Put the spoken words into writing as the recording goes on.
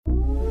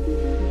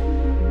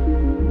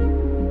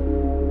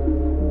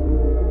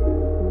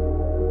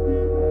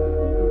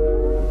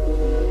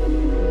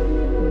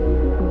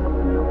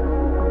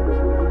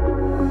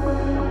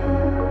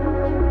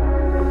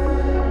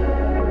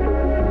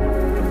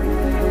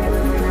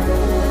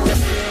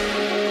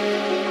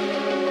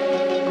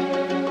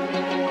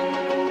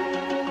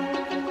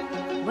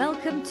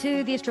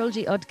to the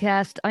Astrology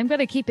Oddcast. I'm going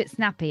to keep it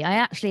snappy. I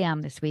actually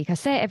am this week. I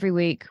say it every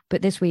week,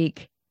 but this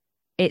week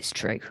it's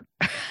true.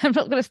 I'm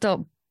not going to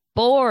stop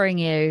boring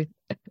you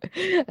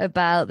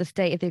about the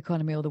state of the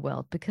economy or the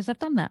world, because I've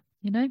done that,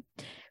 you know.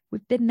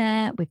 We've been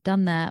there, we've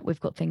done that, we've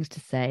got things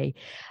to say.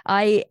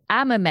 I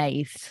am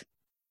amazed,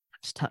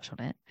 just touch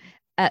on it,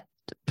 at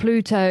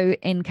Pluto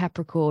in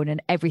Capricorn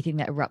and everything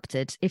that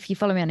erupted. If you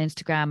follow me on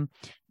Instagram,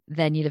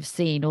 then you'll have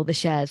seen all the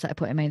shares that I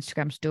put in my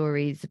Instagram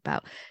stories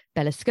about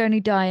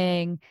Berlusconi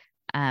dying,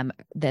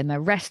 them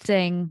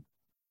arresting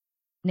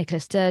Nicola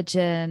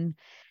Sturgeon,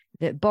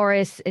 that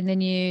Boris in the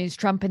news,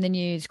 Trump in the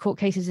news, court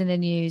cases in the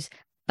news.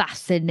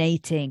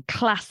 Fascinating,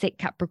 classic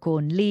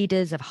Capricorn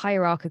leaders of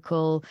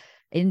hierarchical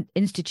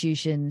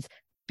institutions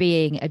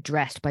being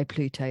addressed by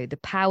Pluto. The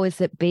powers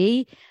that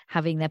be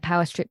having their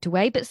power stripped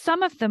away, but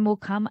some of them will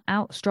come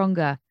out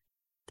stronger.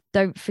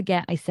 Don't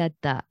forget I said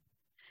that.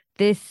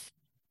 This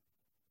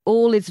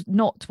all is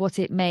not what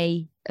it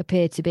may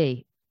appear to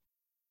be.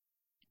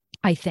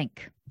 I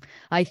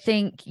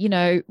think, you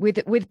know,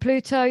 with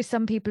Pluto,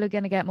 some people are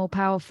going to get more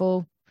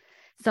powerful.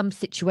 Some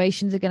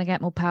situations are going to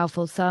get more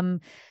powerful.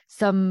 Some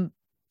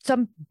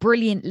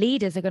brilliant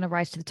leaders are going to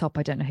rise to the top.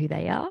 I don't know who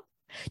they are.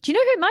 Do you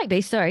know who it might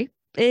be? Sorry,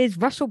 is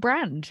Russell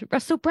Brand.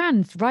 Russell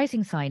Brand's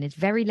rising sign is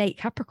very late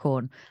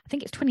Capricorn. I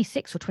think it's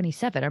 26 or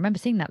 27. I remember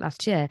seeing that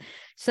last year.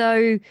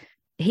 So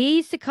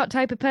he's the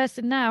type of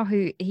person now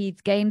who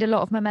he's gained a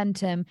lot of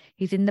momentum.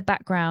 He's in the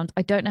background.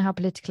 I don't know how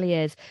political he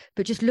is,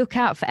 but just look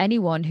out for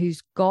anyone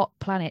who's got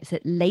planets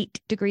at late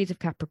degrees of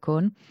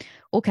Capricorn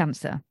or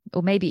Cancer,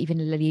 or maybe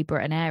even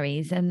Libra and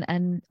Aries,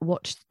 and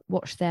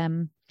watch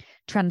them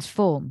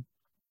transform.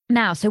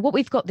 Now, so what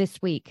we've got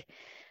this week,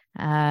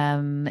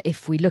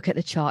 if we look at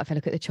the chart, if I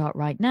look at the chart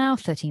right now,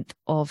 13th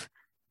of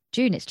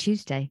June, it's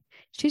Tuesday.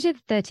 It's Tuesday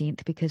the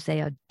 13th because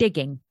they are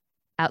digging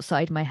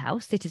outside my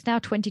house. It is now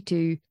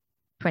 22:20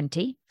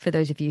 for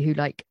those of you who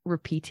like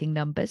repeating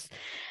numbers.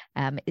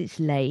 It's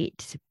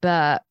late,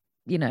 but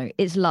you know,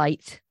 it's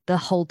light the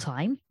whole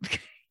time.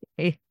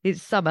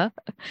 It's summer.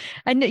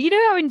 And you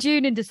know how in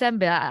June and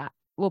December,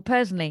 well,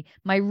 personally,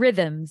 my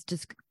rhythms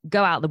just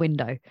go out the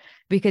window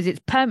because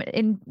it's permanent.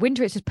 In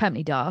winter, it's just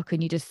permanently dark,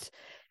 and you just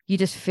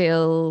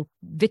feel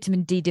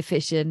vitamin D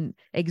deficient,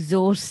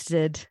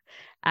 exhausted,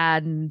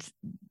 and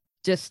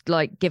just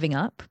like giving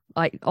up.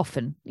 Like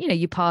often, you know,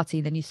 you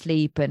party, then you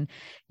sleep, and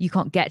you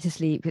can't get to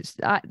sleep.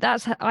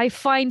 I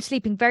find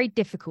sleeping very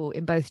difficult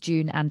in both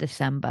June and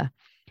December,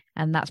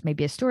 and that's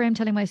maybe a story I'm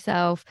telling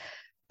myself,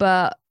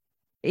 but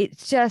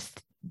it's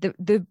just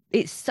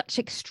it's such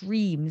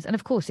extremes. And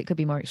of course it could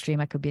be more extreme.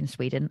 I could be in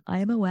Sweden. I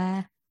am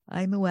aware,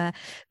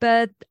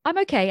 but I'm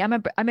okay.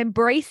 I'm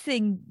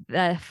embracing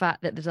the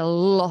fact that there's a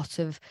lot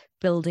of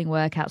building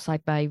work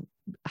outside my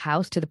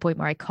house, to the point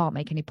where I can't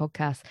make any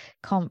podcasts,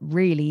 can't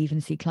really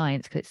even see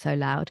clients because it's so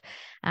loud,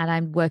 and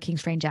I'm working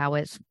strange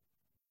hours.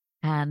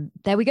 And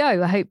there we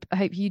go. I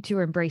hope you two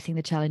are embracing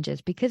the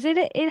challenges, because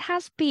it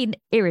has been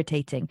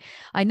irritating.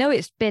 I know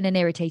it's been an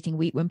irritating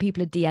week when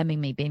people are DMing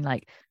me being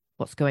like,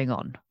 what's going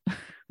on?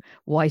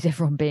 Why is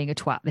everyone being a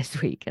twat this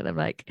week? And I'm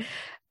like,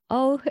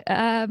 oh,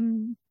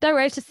 don't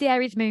worry, it's just the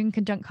Aries moon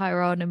conjunct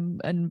Chiron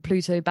and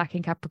Pluto back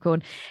in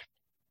Capricorn.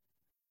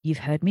 You've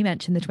heard me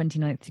mention the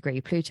 29th degree.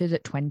 Pluto's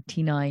at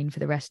 29 for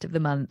the rest of the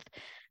month.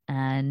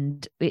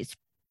 And it's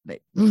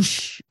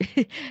whoosh,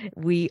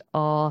 we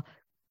are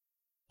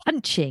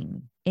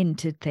punching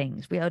into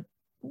things. We are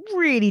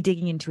really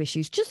digging into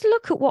issues. Just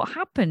look at what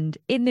happened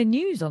in the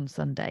news on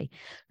Sunday.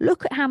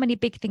 Look at how many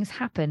big things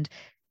happened.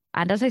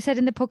 And as I said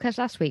in the podcast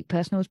last week,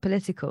 personal is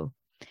political.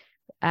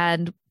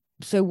 And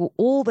so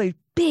all those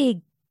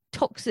big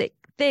toxic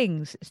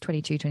things, it's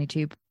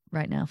 22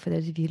 right now, for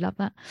those of you who love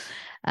that.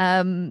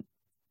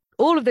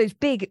 All of those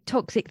big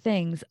toxic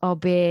things are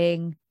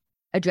being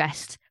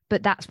addressed,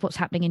 but that's what's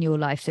happening in your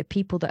life. So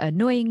people that are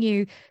annoying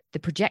you, the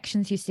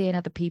projections you see in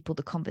other people,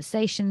 the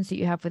conversations that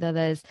you have with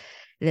others,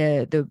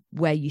 the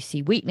where you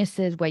see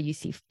weaknesses, where you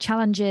see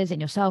challenges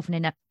in yourself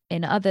and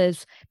in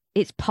others,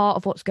 it's part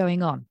of what's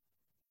going on.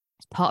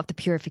 It's part of the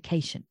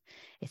purification.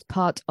 It's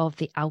part of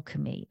the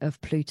alchemy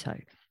of Pluto,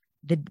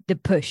 the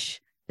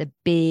push, the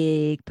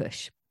big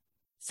push.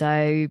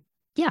 So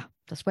yeah,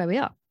 that's where we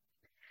are.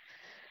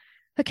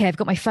 Okay, I've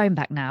got my phone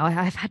back now.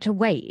 I've had to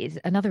wait. It's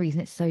another reason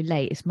it's so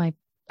late.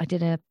 I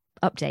did an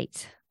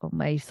update on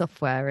my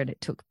software, and it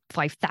took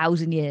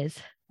 5,000 years,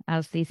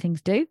 as these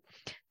things do.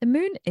 The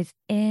moon is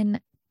in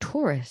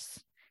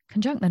Taurus,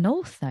 conjunct the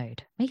North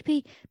Node.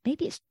 Maybe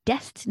it's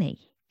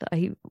destiny that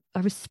I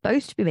was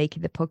supposed to be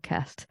making the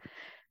podcast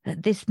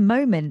at this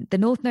moment. The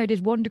North Node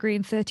is 1 degree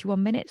and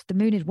 31 minutes. The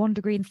moon is 1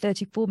 degree and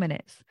 34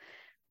 minutes.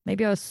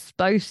 Maybe I was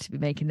supposed to be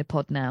making the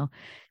pod now.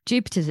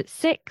 Jupiter's at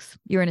 6,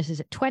 Uranus is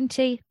at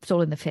 20. It's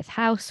all in the 5th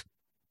house.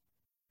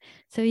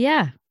 So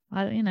yeah,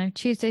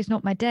 Tuesday's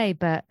not my day,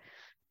 but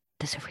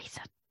there's a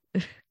reason.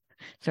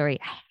 Sorry,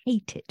 I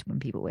hate it when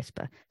people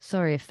whisper.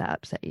 Sorry if that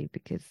upset you,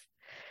 because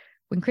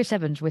when Chris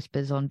Evans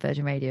whispers on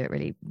Virgin Radio, it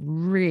really,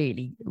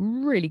 really,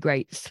 really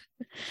grates.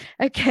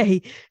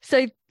 Okay,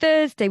 so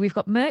Thursday, we've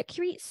got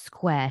Mercury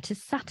square to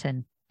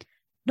Saturn.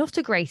 Not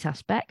a great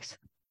aspect.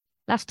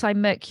 Last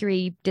time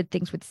Mercury did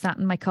things with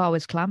Saturn, my car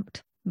was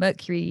clamped.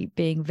 Mercury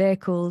being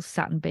vehicles,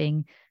 Saturn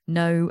being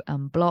no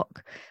and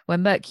block.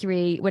 When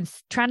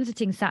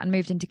transiting Saturn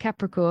moved into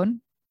Capricorn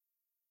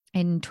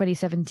in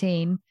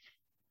 2017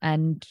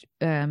 and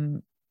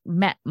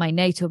met my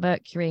natal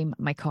Mercury,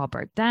 my car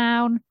broke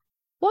down.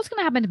 What's going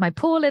to happen to my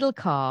poor little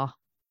car?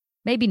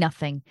 Maybe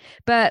nothing.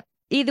 But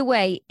either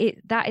way,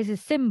 that is a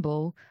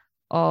symbol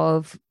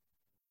of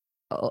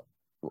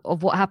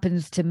what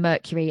happens to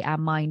Mercury, our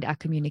mind, our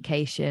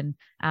communication,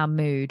 our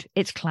mood.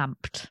 It's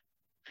clamped.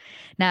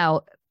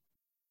 Now,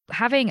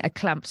 having a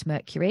clamped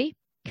Mercury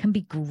can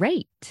be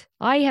great.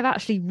 I have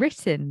actually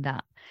written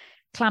that.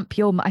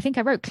 I think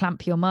I wrote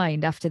clamp your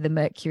mind after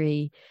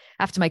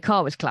my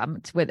car was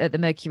clamped at the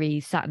Mercury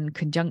Saturn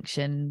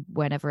conjunction,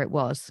 whenever it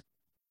was.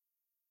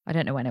 I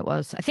don't know when it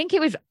was. I think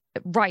it was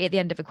right at the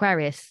end of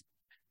Aquarius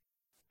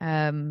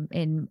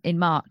in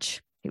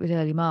March. It was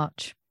early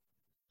March.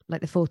 Like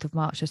the 4th of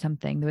March or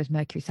something, there was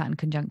Mercury Saturn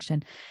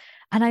conjunction.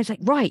 And I was like,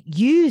 right,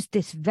 use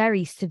this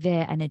very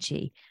severe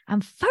energy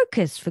and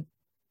focus, for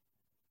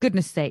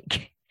goodness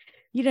sake.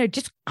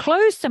 Just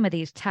close some of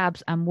these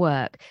tabs and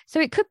work. So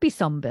it could be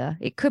somber.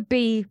 It could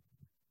be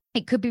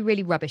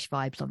really rubbish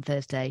vibes on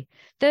Thursday.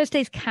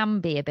 Thursdays can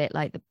be a bit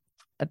like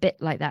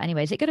that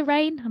anyway. Is it going to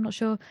rain? I'm not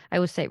sure. I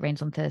always say it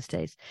rains on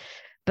Thursdays.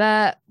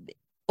 But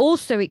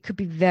also it could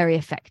be very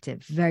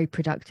effective, very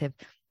productive.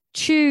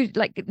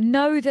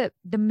 Know that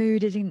the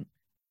mood isn't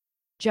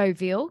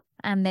jovial,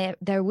 and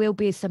there will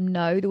be some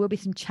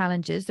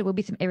challenges, there will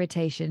be some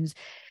irritations.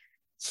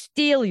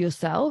 Steel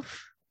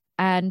yourself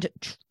and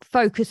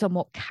focus on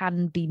what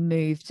can be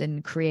moved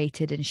and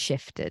created and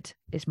shifted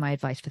is my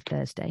advice for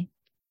Thursday.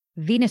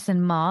 Venus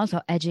and Mars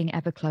are edging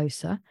ever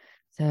closer.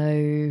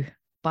 So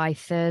by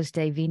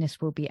Thursday, Venus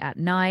will be at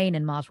 9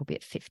 and Mars will be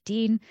at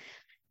 15.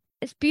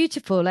 It's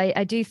beautiful.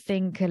 I do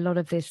think a lot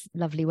of this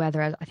lovely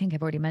weather, I think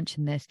I've already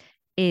mentioned this,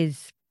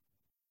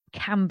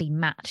 can be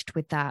matched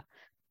with that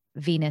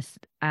Venus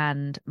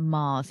and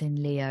Mars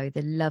in Leo,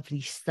 the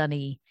lovely,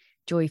 sunny,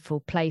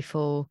 joyful,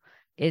 playful,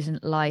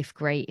 isn't life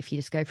great if you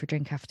just go for a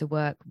drink after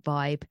work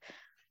vibe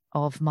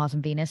of Mars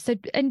and Venus. So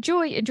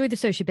enjoy the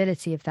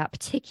sociability of that,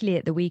 particularly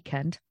at the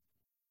weekend,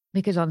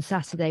 because on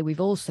Saturday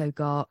we've also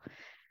got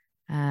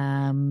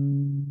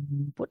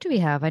what do we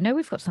have? I know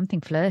we've got something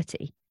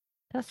flirty.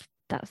 That's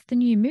the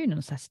new moon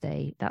on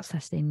Saturday. That's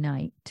Saturday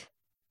night.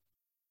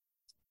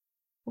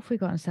 What have we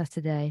got on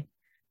Saturday?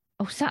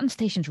 Oh, Saturn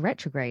stations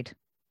retrograde.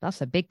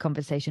 That's a big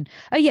conversation.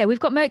 Oh yeah, we've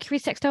got Mercury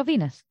sextile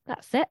Venus.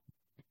 That's it.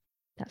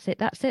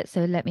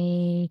 So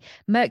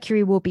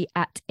Mercury will be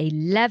at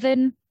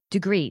 11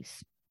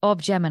 degrees of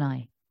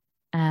Gemini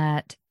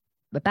at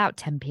about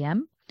 10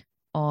 p.m.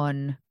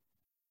 on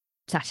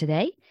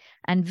Saturday.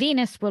 And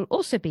Venus will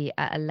also be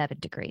at 11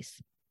 degrees.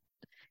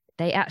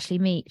 They actually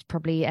meet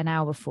probably an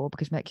hour before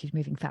because Mercury's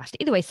moving fast.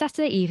 Either way,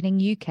 Saturday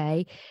evening,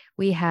 UK,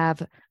 we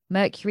have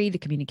Mercury, the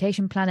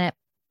communication planet,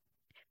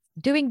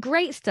 doing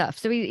great stuff.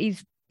 So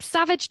he's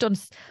savaged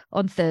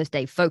on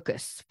Thursday.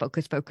 Focus,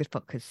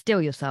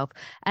 still yourself.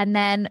 And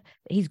then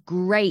he's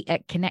great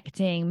at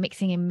connecting,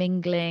 mixing and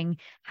mingling,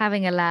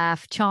 having a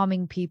laugh,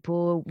 charming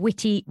people,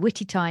 witty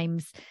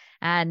times,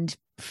 and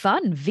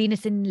fun.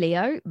 Venus in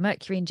Leo,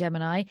 Mercury in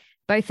Gemini,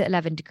 both at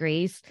 11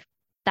 degrees.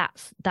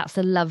 That's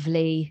a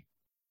lovely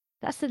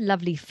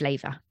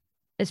flavor.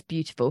 It's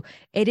beautiful.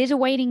 It is a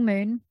waning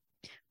moon.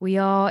 We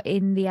are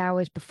in the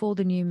hours before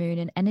the new moon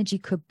and energy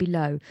could be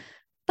low.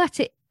 But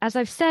as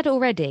I've said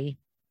already,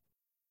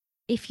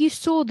 if you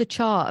saw the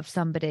chart of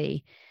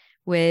somebody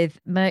with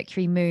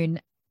Mercury,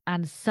 Moon,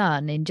 and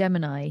Sun in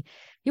Gemini,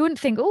 you wouldn't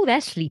think, oh, they're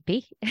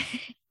sleepy.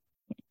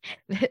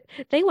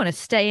 They want to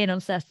stay in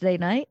on Saturday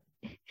night.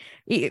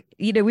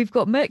 We've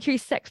got Mercury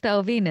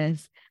sextile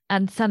Venus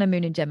and Sun and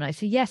Moon in Gemini.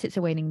 So yes, it's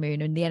a waning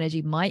moon and the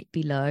energy might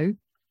be low,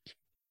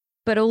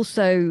 but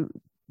also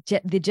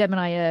the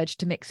Gemini urge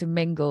to mix and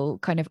mingle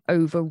kind of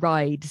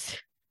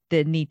overrides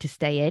the need to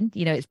stay in.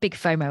 It's big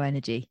FOMO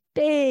energy,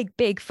 big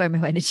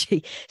FOMO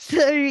energy.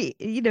 So,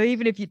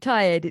 even if you're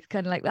tired, it's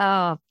kind of like,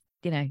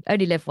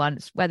 only live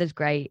once, weather's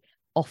great,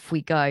 off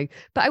we go.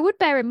 But I would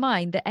bear in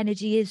mind that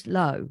energy is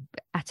low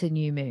at a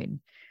new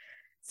moon.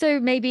 So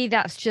maybe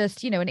that's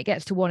just, when it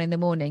gets to 1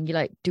 a.m, you're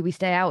like, do we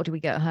stay out or do we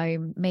go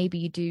home? Maybe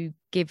you do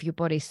give your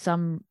body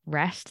some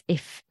rest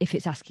if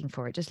it's asking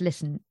for it. Just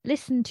listen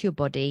to your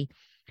body.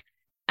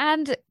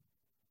 And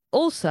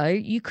also,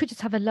 you could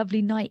just have a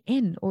lovely night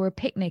in or a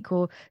picnic,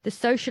 or the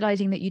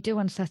socializing that you do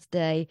on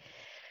Saturday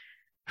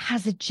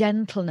has a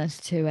gentleness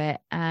to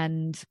it.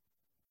 And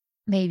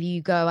maybe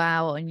you go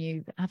out and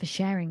you have a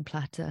sharing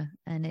platter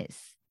and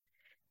it's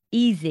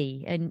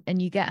easy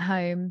and you get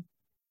home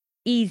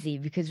easy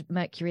because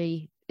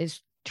Mercury is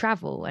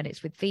travel and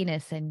it's with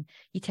Venus, and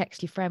you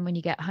text your friend when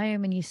you get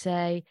home and you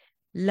say,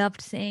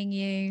 loved seeing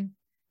you,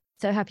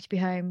 so happy to be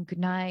home, good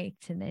night.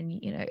 And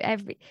then,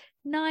 every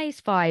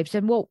nice vibes.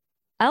 And what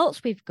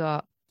else we've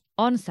got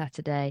on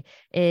Saturday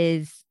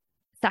is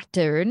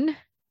Saturn's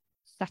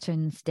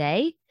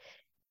day,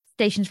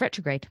 stations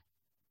retrograde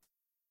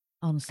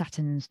on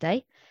Saturn's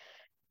day.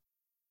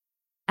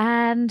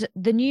 And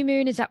the new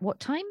moon is at what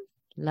time?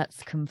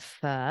 Let's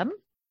confirm.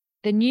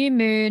 The new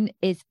moon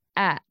is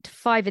at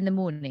 5 in the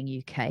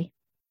morning, UK.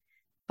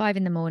 5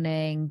 in the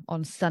morning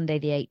on Sunday,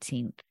 the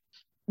 18th.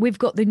 We've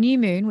got the new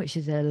moon, which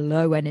is a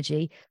low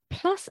energy,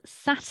 plus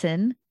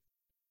Saturn,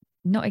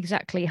 not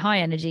exactly high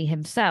energy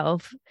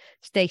himself,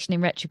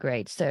 stationing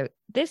retrograde. So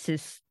this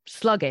is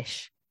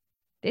sluggish.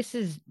 This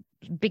is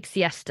big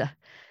siesta,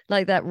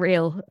 like that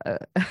reel I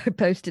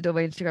posted on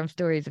my Instagram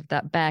stories of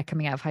that bear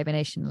coming out of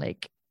hibernation.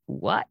 Like,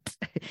 what?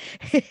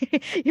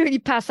 You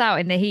pass out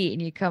in the heat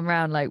and you come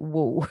around like,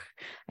 whoa,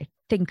 I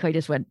think I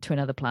just went to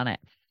another planet.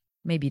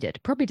 Maybe you did,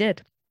 probably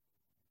did.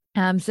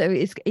 So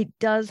it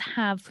does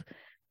have,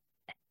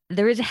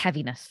 there is a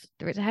heaviness.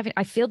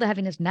 I feel the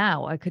heaviness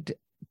now. I could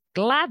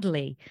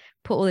gladly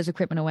put all this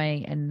equipment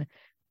away and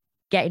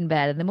get in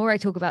bed. And the more I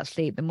talk about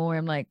sleep, the more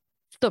I'm like,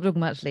 stop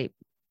talking about sleep.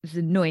 It's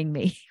annoying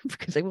me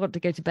because I want to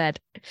go to bed.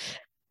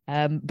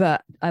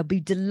 But I'll be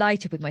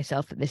delighted with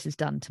myself that this is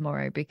done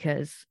tomorrow,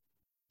 because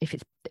if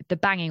they're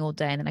banging all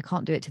day and then I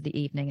can't do it to the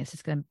evening, it's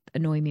just going to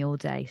annoy me all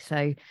day.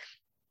 So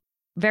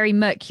very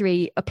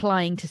Mercury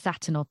applying to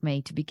Saturn of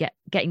me to be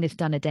getting this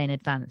done a day in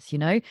advance,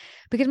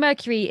 because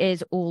Mercury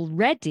is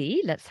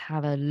already, let's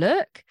have a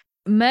look.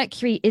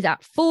 Mercury is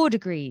at 4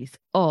 degrees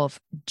of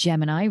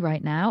Gemini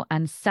right now,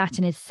 and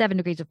Saturn is 7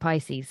 degrees of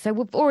Pisces. So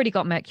we've already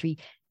got Mercury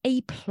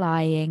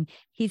applying.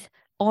 He's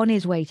on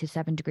his way to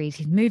 7 degrees.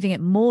 He's moving at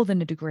more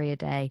than a degree a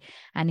day,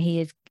 and he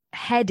is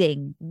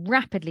heading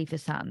rapidly for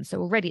Saturn.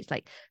 So already it's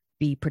like,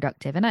 be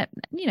productive. And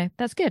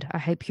that's good. I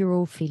hope you're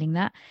all feeling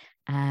that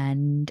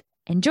and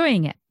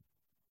enjoying it.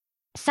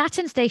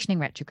 Saturn stationing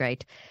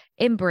retrograde.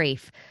 In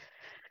brief,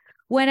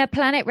 when a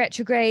planet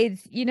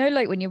retrogrades,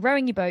 like when you're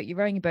rowing your boat,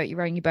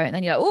 and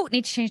then you're like, oh,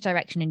 need to change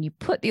direction, and you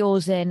put the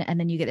oars in, and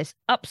then you get this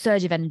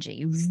upsurge of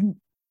energy.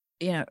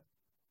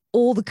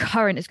 All the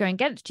current is going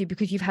against you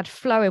because you've had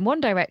flow in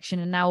one direction,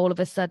 and now all of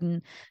a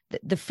sudden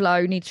the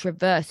flow needs to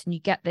reverse, and you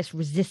get this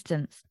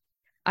resistance.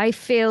 I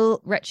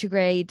feel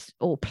retrogrades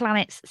or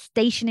planets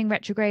stationing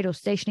retrograde or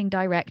stationing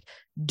direct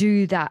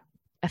do that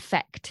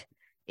effect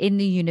in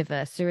the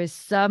universe. There is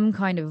some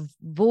kind of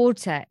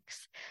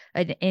vortex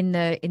in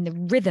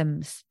the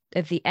rhythms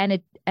of the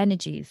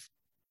energies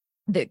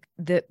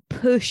that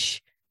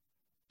push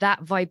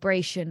that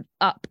vibration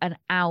up and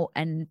out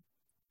and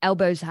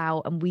elbows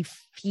out, and we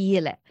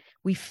feel it.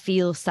 We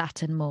feel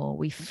Saturn more.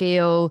 We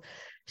feel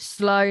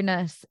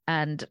slowness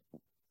and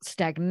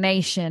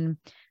stagnation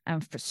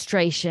and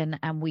frustration,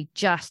 and we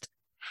just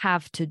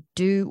have to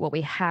do what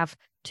we have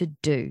to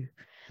do,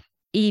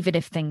 even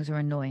if things are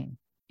annoying.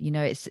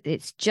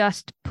 It's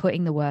just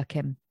putting the work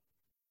in.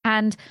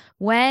 And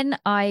when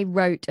I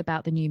wrote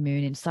about the new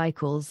moon in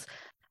cycles,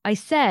 I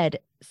said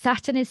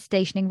Saturn is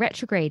stationing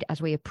retrograde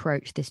as we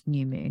approach this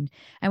new moon,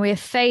 and we are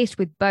faced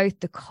with both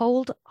the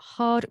cold,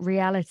 hard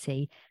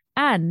reality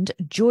and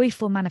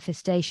joyful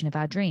manifestation of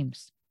our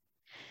dreams.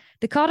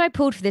 The card I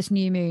pulled for this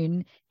new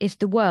moon is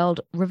the world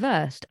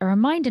reversed, a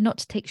reminder not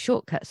to take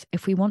shortcuts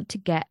if we want to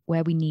get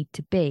where we need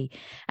to be.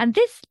 And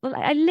this,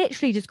 I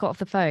literally just got off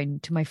the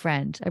phone to my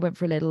friend. I went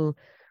for a little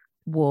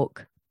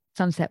walk,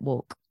 sunset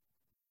walk.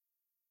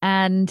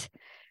 And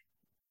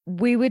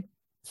we were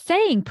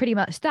saying pretty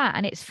much that.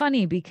 And it's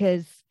funny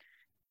because,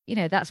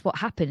 that's what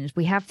happens.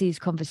 We have these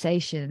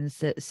conversations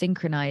that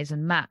synchronize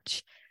and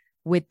match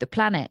with the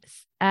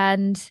planets.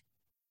 And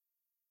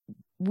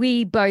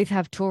we both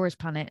have Taurus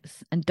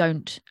planets and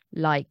don't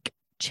like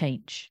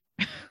change.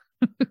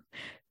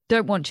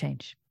 Don't want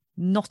change.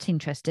 Not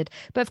interested.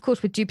 But of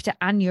course, with Jupiter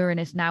and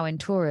Uranus now in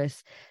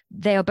Taurus,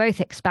 they are both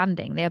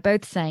expanding. They are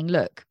both saying,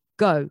 look,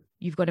 go.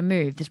 You've got to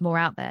move. There's more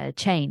out there.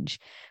 Change.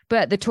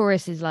 But the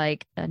Taurus is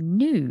like,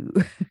 no,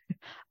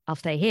 I'll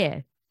stay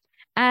here.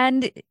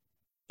 And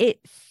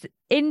it's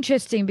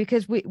interesting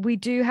because we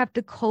do have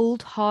the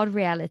cold, hard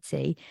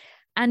reality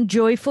and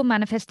joyful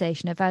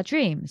manifestation of our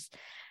dreams.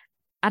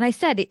 And I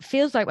said, it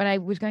feels like when I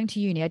was going to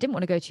uni, I didn't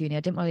want to go to uni. I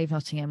didn't want to leave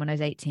Nottingham when I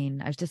was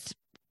 18. I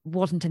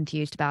wasn't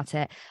enthused about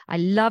it. I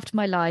loved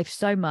my life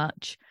so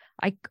much.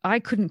 I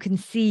couldn't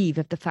conceive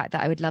of the fact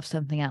that I would love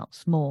something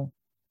else more.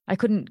 I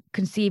couldn't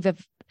conceive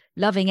of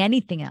loving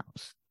anything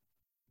else.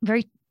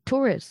 Very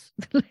Taurus.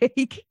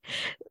 Like,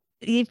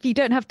 if you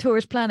don't have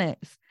Taurus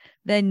planets,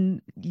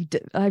 then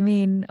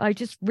I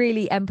just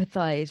really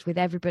empathize with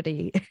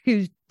everybody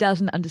who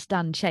doesn't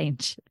understand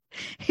change,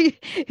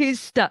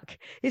 who's stuck.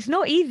 It's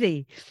not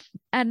easy.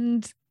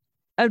 And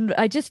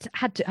I just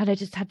had to, I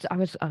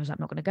was like, I'm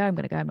not going to go. I'm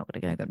not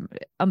going to go.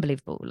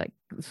 Unbelievable. Like,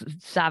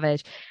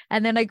 savage.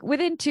 And then like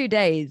within 2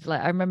 days,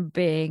 like I remember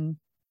being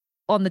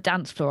on the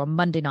dance floor on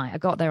Monday night. I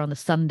got there on the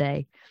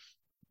Sunday,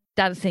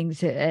 dancing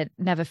to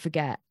Never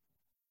Forget,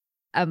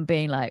 and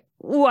being like,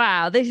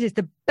 wow, this is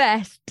the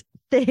best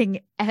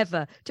thing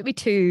ever. Took me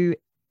two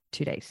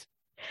days,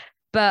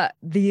 but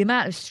the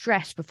amount of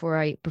stress before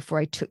I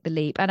took the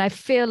leap, and I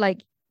feel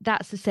like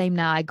that's the same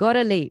now. I got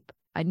a leap.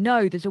 I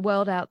know there's a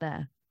world out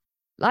there.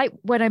 Like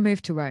when I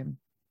moved to Rome,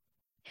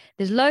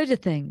 there's loads of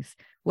things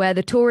where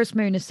the Taurus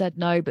moon has said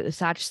no, but the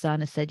Sag sun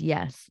has said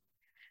yes.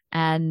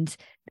 And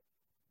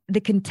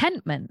the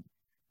contentment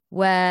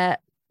where,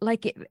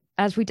 like,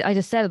 I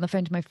just said on the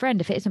phone to my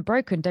friend, if it isn't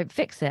broken, don't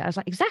fix it. I was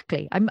like,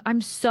 exactly.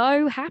 I'm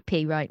so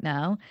happy right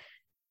now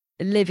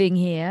living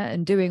here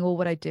and doing all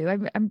what I do.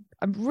 I'm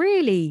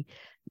really,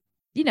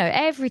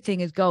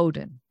 everything is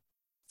golden.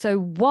 So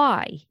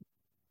why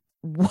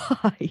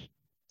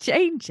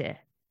change it?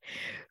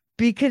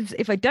 Because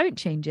if I don't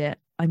change it,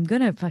 I'm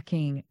gonna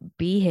fucking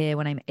be here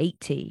when I'm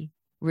 80,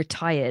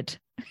 retired,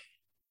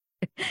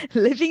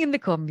 living in the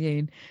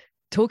commune,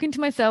 talking to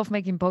myself,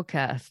 making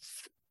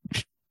podcasts.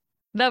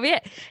 That'll be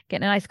it.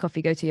 Getting a nice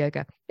coffee, go to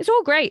yoga. It's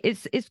all great.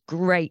 It's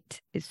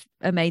great. It's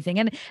amazing.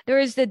 And there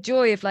is the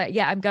joy of like,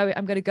 yeah, I'm going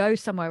to go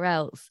somewhere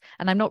else,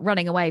 and I'm not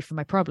running away from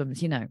my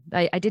problems.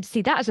 I did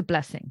see that as a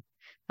blessing.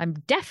 I'm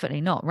definitely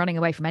not running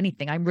away from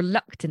anything. I'm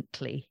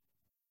reluctantly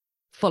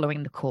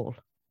following the call.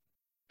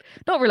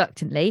 Not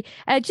reluctantly.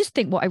 Just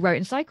think what I wrote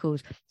in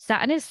cycles.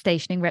 Saturn is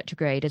stationing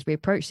retrograde as we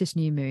approach this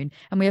new moon,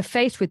 and we are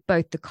faced with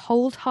both the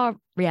cold hard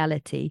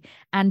reality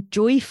and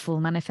joyful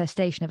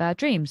manifestation of our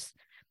dreams.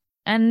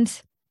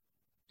 And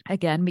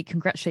again, me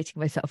congratulating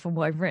myself on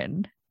what I've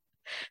written,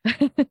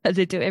 as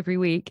I do every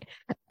week.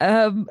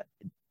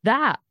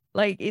 That,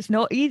 like, it's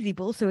not easy,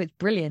 but also it's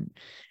brilliant.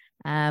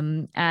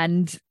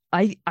 And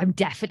I'm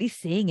definitely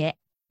seeing it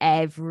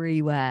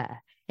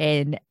everywhere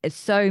in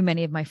so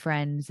many of my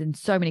friends and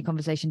so many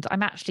conversations.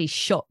 I'm actually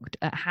shocked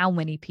at how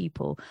many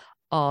people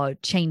are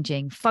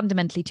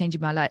fundamentally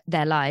changing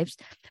their lives,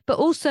 but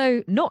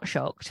also not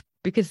shocked,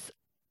 because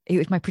it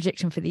was my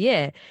prediction for the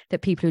year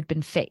that people who'd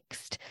been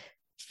fixed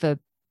for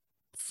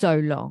so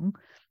long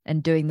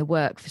and doing the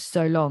work for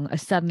so long are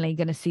suddenly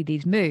going to see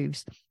these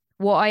moves.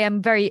 What I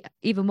am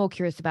even more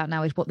curious about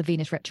now is what the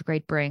Venus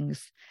retrograde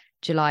brings.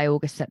 July,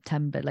 August,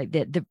 September, like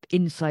the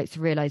insights,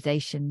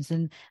 realizations,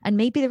 and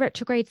maybe the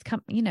retrogrades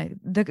come,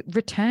 they're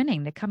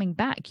returning, they're coming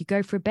back. You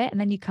go for a bit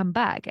and then you come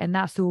back, and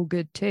that's all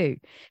good too,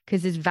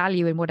 because there's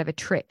value in whatever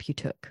trip you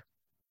took.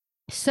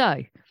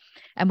 So,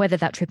 and whether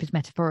that trip is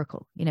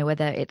metaphorical,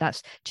 whether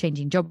that's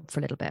changing job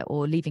for a little bit,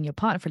 or leaving your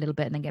partner for a little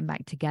bit and then getting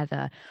back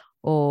together,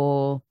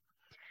 or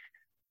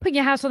putting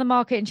your house on the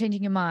market and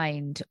changing your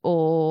mind,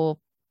 or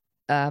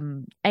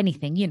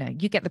anything, you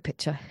get the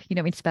picture,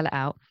 we spell it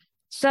out.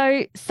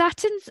 So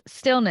Saturn's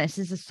stillness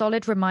is a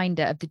solid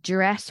reminder of the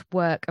duress,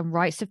 work, and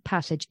rites of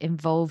passage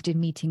involved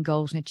in meeting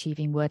goals and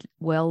achieving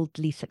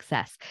worldly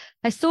success.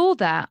 I saw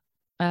that,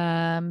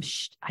 I don't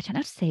know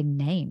how to say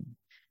name,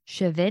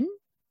 Shavin,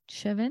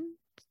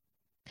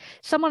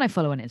 someone I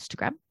follow on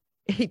Instagram.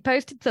 He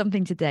posted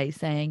something today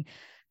saying,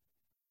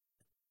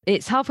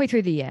 it's halfway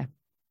through the year.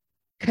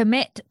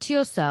 Commit to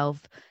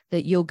yourself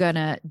that you're going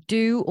to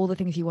do all the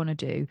things you want to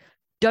do.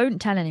 Don't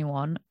tell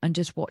anyone, and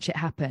just watch it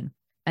happen.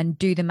 And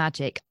do the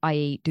magic,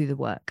 i.e. do the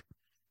work.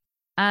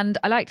 And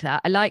I like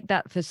that. I like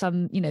that for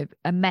some,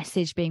 a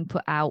message being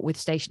put out with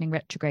stationing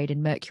retrograde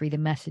and Mercury, the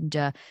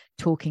messenger,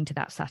 talking to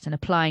that Saturn,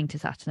 applying to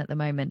Saturn at the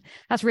moment.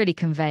 That's really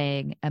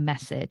conveying a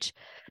message.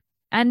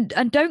 And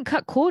don't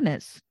cut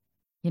corners,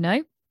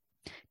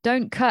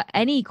 Don't cut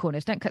any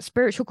corners. Don't cut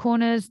spiritual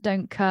corners.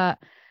 Don't cut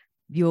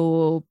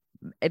your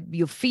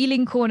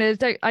feeling corners.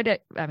 Don't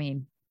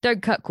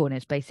cut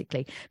corners,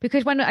 basically.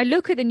 Because when I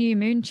look at the new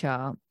moon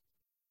chart,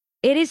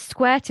 it is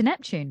square to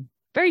Neptune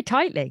very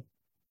tightly.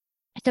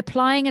 It's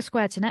applying a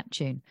square to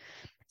Neptune.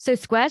 So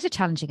squares are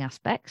challenging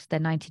aspects. They're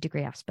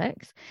 90-degree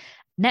aspects.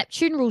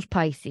 Neptune rules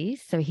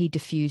Pisces. So he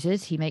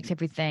diffuses. He makes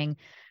everything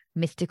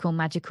mystical,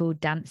 magical,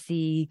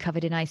 dancey,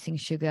 covered in icing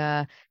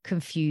sugar,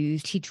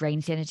 confused. He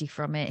drains the energy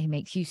from it. He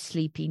makes you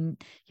sleepy. You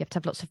have to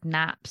have lots of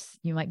naps.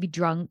 You might be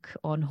drunk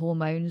on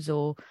hormones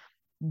or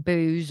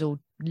booze or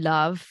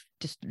love,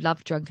 just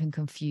love, drunk and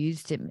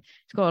confused. It's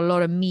got a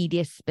lot of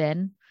media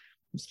spin.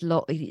 It's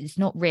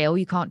not real.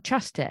 You can't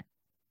trust it.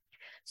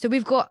 So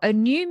we've got a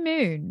new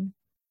moon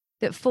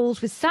that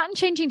falls with Saturn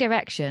changing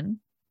direction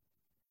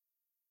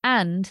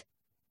and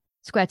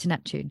square to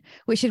Neptune,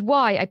 which is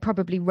why I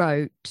probably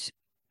wrote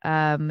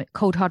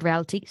cold hard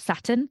reality,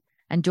 Saturn,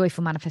 and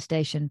joyful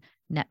manifestation,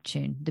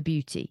 Neptune, the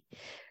beauty.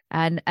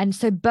 And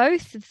so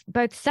both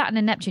Saturn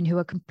and Neptune, who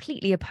are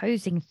completely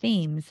opposing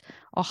themes,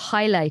 are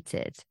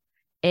highlighted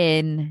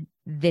in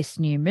this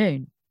new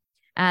moon.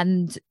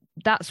 And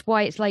that's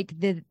why it's like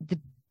the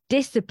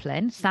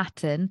discipline,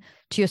 Saturn,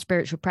 to your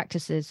spiritual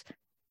practices.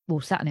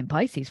 Well, Saturn in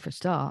Pisces for a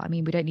start.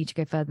 We don't need to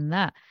go further than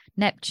that.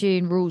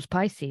 Neptune rules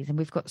Pisces, and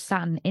we've got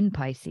Saturn in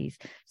Pisces.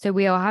 So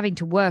we are having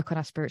to work on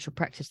our spiritual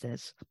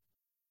practices.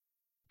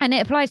 And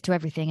it applies to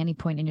everything, any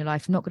point in your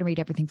life. I'm not going to read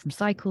everything from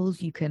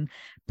cycles. You can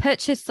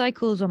purchase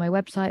cycles on my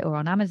website or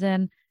on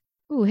Amazon.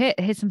 Oh,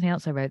 here's something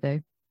else I wrote,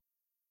 though.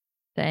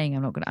 Saying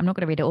I'm not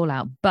going to read it all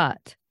out,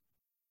 but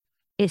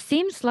it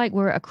seems like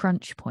we're at a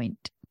crunch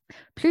point.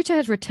 Pluto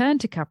has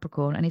returned to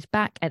Capricorn and is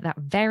back at that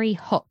very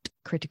hot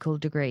critical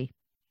degree.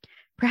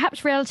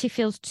 Perhaps reality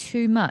feels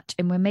too much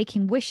and we're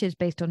making wishes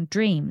based on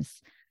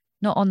dreams,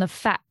 not on the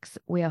facts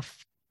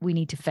we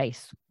need to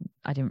face.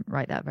 I didn't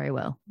write that very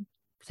well.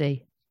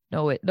 See,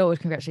 no, always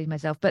congratulating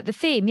myself. But the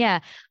theme, yeah,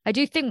 I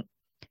do think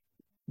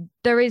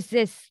there is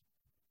this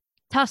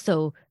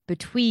tussle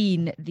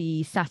between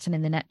the Saturn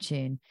and the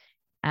Neptune,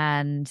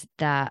 and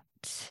that,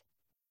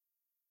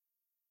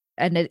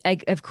 and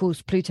of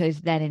course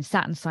Pluto's then in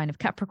Saturn sign of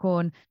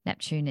Capricorn,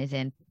 Neptune is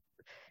in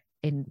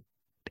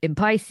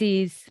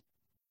Pisces,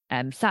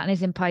 Saturn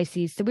is in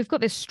Pisces. So we've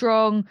got this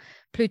strong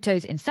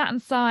Pluto's in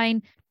Saturn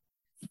sign,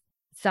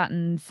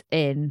 Saturn's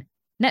in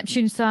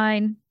Neptune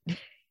sign. Do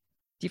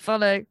you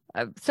follow?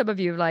 Some of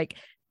you are like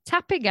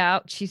tapping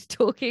out. She's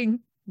talking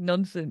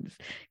nonsense.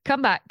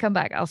 Come back.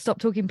 I'll stop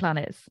talking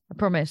planets, I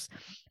promise.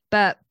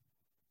 But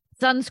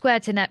Sun square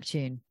to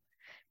Neptune,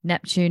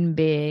 Neptune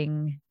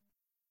being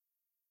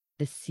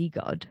the sea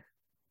god.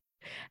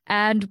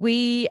 And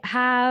we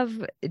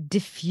have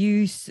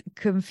diffuse,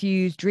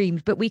 confused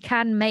dreams, but we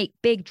can make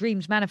big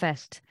dreams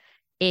manifest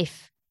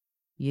if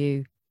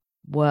you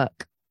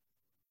work.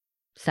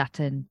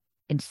 Saturn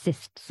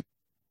insists.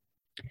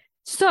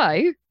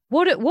 So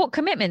what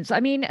commitments?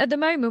 I mean, at the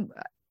moment,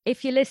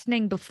 if you're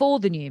listening before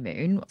the new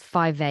moon,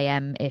 5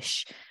 a.m.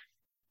 ish,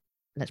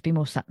 let's be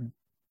more Saturn.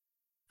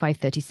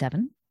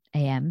 5:37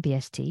 a.m.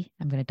 BST.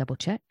 I'm going to double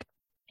check.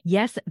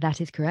 Yes, that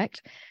is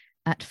correct.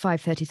 At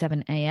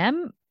 5:37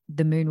 a.m.,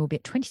 the moon will be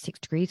at 26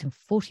 degrees and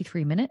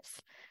 43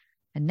 minutes,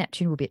 and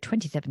Neptune will be at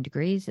 27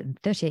 degrees and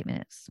 38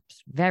 minutes.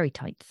 It's very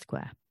tight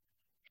square.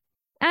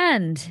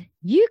 And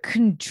you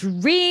can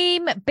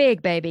dream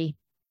big, baby.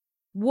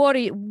 What do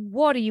you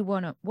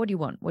want? What do you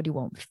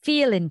want?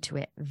 Feel into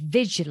it,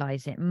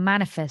 visualize it,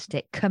 manifest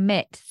it,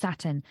 commit.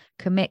 Saturn,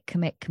 commit.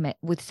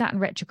 With Saturn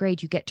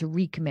retrograde, you get to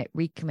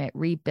recommit,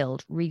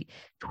 rebuild,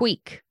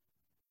 tweak,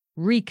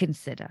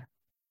 reconsider.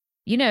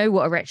 You know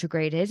what a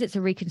retrograde is. It's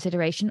a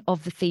reconsideration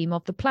of the theme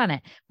of the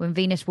planet. When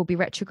Venus will be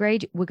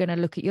retrograde, we're going to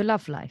look at your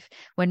love life.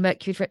 When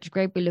Mercury's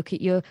retrograde, we look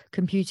at your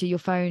computer, your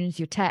phones,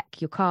 your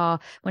tech, your car.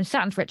 When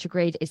Saturn's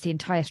retrograde, it's the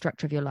entire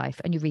structure of your life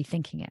and you're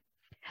rethinking it.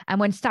 And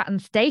when Saturn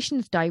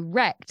stations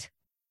direct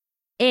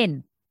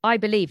in, I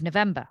believe,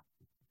 November.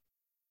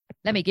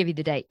 Let me give you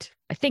the date.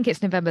 I think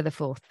it's November the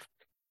 4th.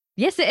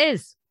 Yes, it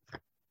is.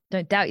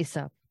 Don't doubt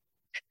yourself.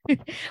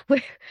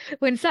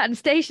 When Saturn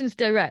stations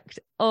direct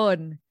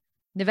on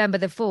November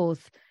the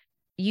 4th,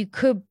 you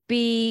could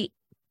be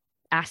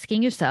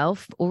asking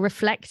yourself or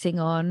reflecting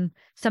on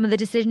some of the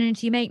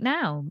decisions you make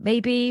now.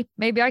 Maybe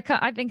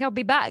I think I'll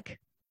be back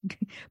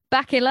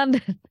in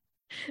London.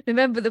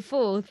 November the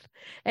 4th.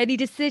 Any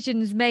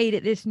decisions made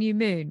at this new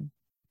moon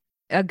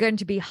are going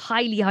to be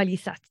highly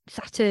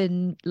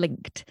Saturn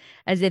linked,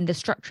 as in the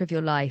structure of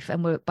your life.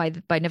 And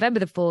by November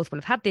the 4th, we'll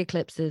have had the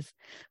eclipses,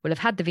 we'll have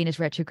had the Venus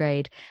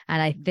retrograde,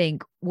 and I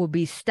think we'll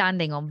be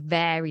standing on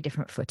very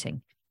different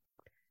footing.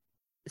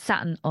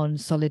 Saturn on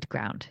solid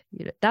ground.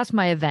 That's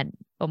my event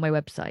on my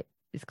website.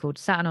 It's called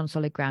Saturn on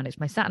Solid Ground. It's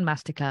my Saturn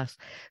masterclass,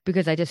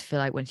 because I just feel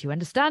like once you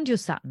understand your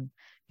Saturn,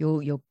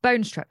 your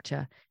bone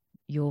structure,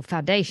 your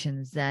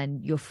foundations,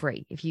 then you're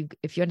free. If you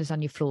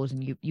understand your flaws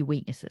and your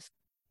weaknesses,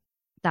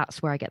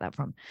 that's where I get that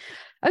from.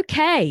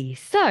 Okay,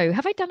 so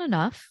have I done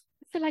enough?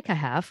 I feel like I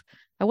have.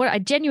 I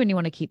genuinely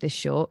want to keep this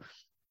short.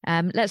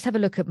 Let's have a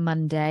look at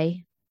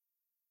Monday.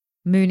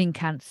 Moon in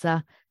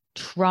Cancer,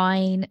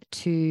 trine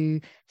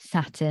to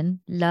Saturn,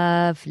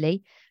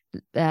 lovely.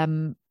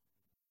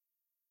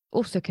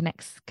 Also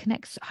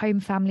connects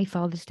home, family,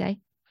 Father's Day.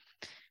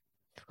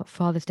 We've got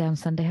Father's Day on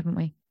Sunday, haven't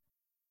we?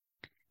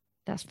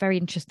 That's very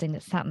interesting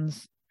that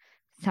Saturn's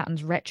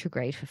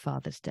retrograde for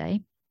Father's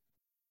Day,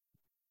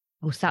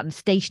 or Saturn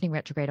stationing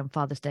retrograde on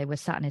Father's Day, where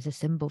Saturn is a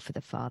symbol for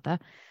the father.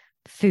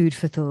 Food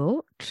for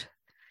thought.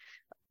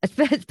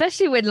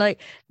 Especially when like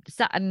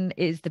Saturn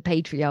is the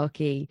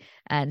patriarchy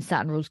and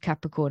Saturn rules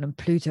Capricorn and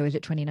Pluto is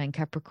at 29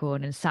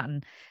 Capricorn, and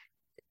Saturn,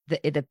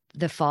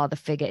 the father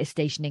figure, is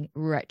stationing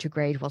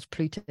retrograde whilst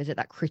Pluto is at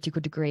that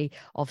critical degree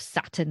of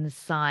Saturn's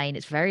sign.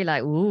 It's very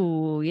like,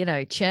 ooh,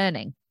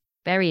 churning.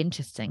 Very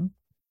interesting.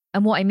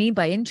 And what I mean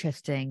by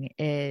interesting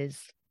is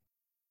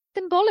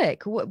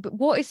symbolic.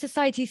 What is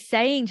society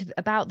saying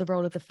about the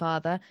role of the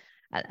father?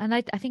 And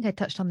I think I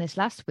touched on this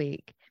last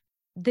week.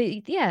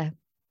 I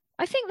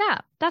think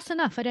that's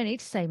enough. I don't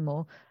need to say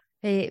more.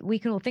 We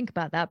can all think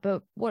about that.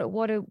 But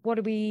what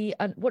do we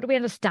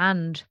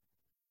understand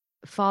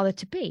father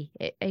to be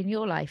in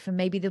your life? And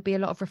maybe there'll be a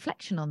lot of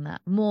reflection on that.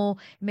 More,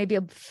 maybe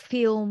it'll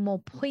feel more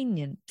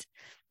poignant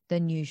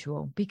than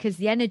usual because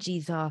the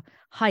energies are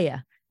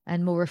higher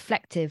and more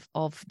reflective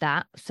of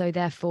that. So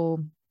therefore,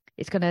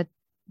 it's going to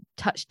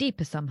touch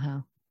deeper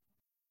somehow.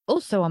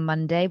 Also on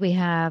Monday, we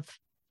have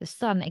the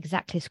Sun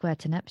exactly square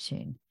to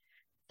Neptune.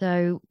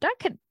 So that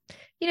could,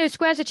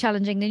 squares are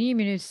challenging. The new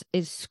moon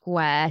is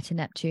square to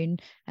Neptune.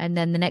 And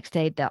then the next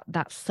day,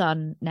 that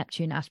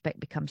Sun-Neptune aspect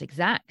becomes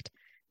exact.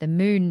 The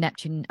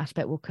moon-Neptune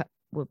aspect will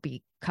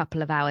be a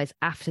couple of hours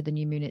after the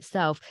new moon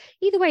itself.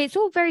 Either way, it's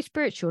all very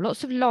spiritual,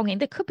 lots of longing.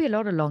 There could be a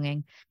lot of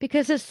longing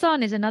because the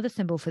sun is another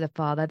symbol for the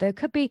father. There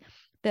could be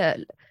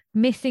the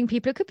missing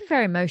people. It could be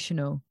very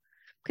emotional.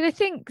 Because I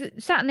think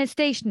Saturn is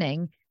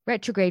stationing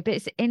retrograde, but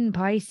it's in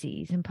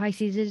Pisces, and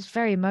Pisces is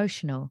very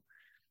emotional.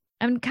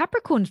 And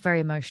Capricorn's very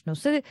emotional.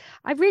 So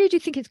I really do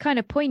think it's kind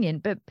of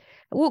poignant, but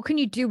what can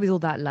you do with all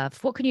that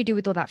love? What can you do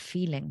with all that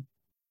feeling?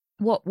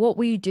 what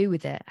will you do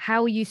with it?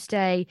 How will you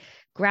stay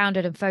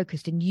grounded and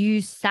focused, and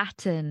use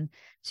Saturn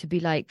to be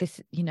like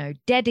this,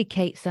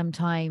 dedicate some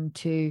time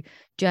to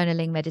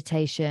journaling,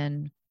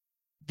 meditation,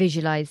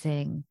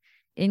 visualizing,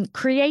 in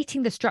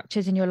creating the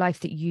structures in your life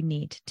that you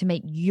need to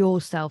make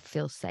yourself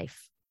feel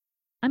safe.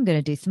 I'm going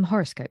to do some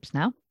horoscopes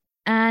now,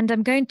 and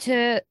I'm going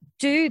to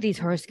do these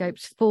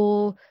horoscopes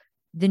for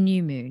the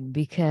new moon,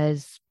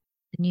 because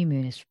the new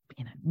moon is,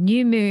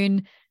 new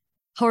moon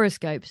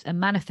horoscopes and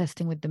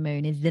manifesting with the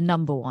moon is the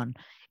number one.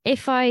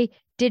 If I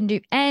didn't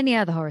do any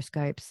other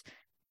horoscopes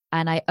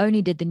and I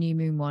only did the new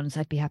moon ones,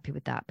 I'd be happy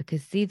with that,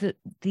 because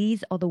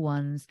these are the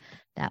ones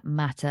that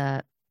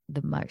matter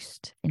the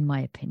most, in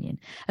my opinion.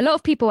 A lot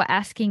of people were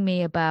asking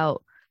me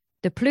about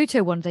the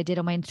Pluto ones I did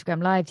on my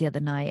Instagram live the other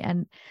night,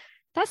 and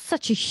that's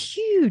such a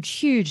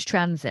huge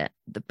transit,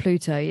 the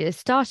Pluto. It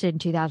started in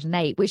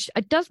 2008, which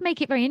does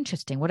make it very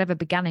interesting. Whatever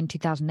began in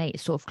 2008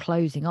 is sort of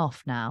closing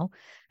off now,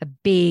 a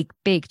big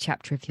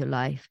chapter of your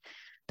life.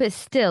 But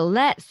still,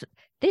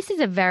 this is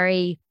a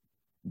very,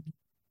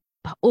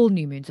 all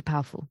new moons are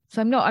powerful.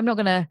 So I'm not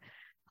going to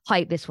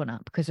hype this one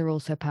up because they're all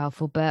so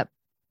powerful, but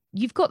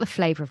you've got the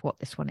flavor of what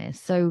this one is.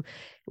 So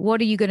what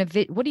are you going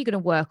to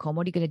work on?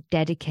 What are you going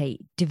to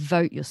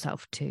devote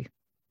yourself to?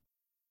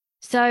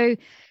 So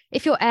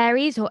if you're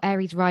Aries or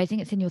Aries rising,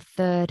 it's in your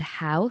third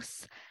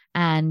house,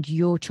 and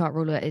your chart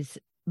ruler is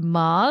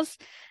Mars,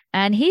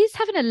 and he's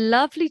having a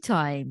lovely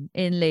time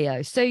in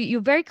Leo. So you're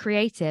very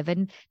creative,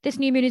 and this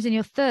new moon is in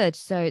your third.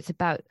 So it's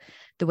about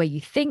the way you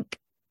think,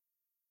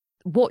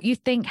 what you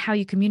think, how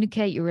you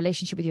communicate, your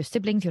relationship with your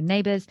siblings, your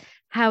neighbors.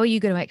 How are you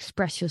going to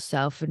express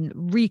yourself and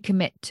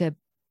recommit to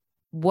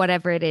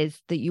whatever it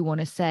is that you want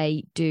to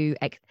say, do,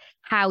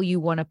 how you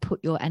want to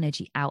put your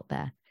energy out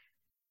there.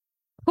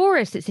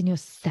 Taurus, it's in your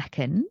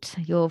second,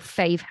 your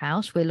fave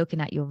house. We're looking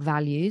at your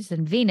values,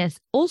 and Venus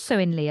also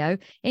in Leo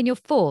in your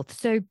fourth.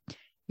 So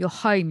your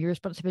home, your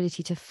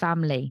responsibility to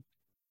family,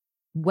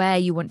 where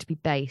you want to be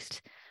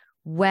based,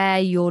 where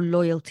your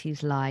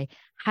loyalties lie.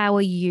 How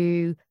are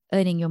you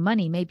earning your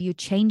money? Maybe you're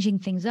changing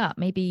things up.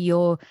 Maybe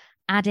you're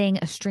adding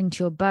a string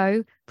to your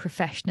bow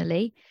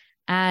professionally,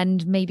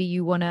 and maybe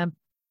you want to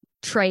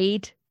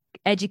trade,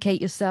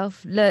 educate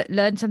yourself,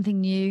 learn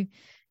something new,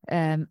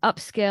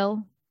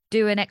 upskill,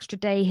 do an extra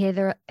day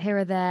here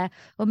or there,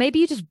 or maybe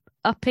you're just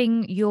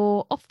upping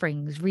your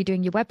offerings,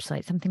 redoing your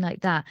website, something like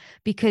that,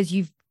 because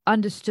you've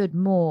understood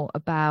more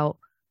about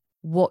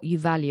what you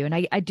value.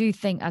 And I do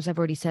think, as I've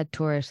already said,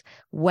 Taurus,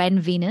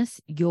 when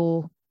Venus,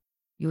 your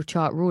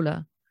chart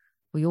ruler,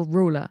 or your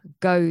ruler,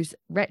 goes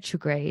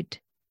retrograde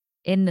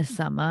in the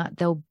summer,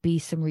 there'll be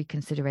some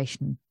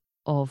reconsideration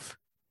of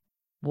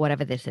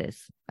whatever this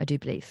is, I do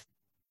believe.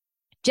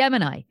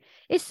 Gemini,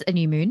 it's a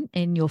new moon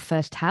in your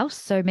first house.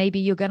 So maybe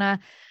you're going to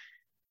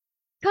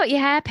cut your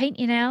hair, paint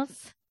your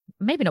nails,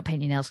 maybe not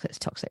paint your nails because it's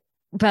toxic,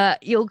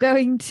 but you're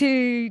going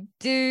to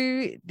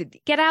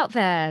get out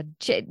there,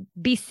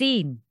 be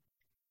seen.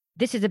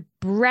 This is a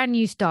brand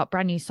new start,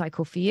 brand new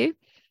cycle for you.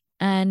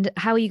 And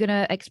how are you going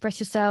to express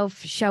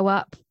yourself, show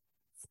up,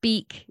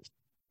 speak?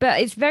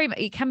 But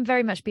it can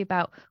very much be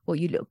about what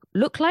you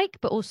look like,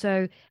 but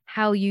also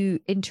how you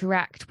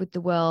interact with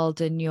the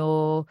world and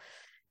your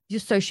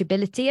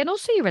sociability, and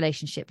also your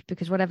relationship,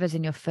 because whatever's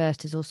in your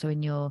first is also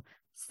in your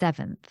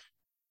seventh.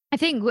 I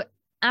think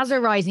as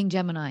a rising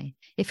Gemini,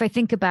 if I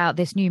think about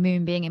this new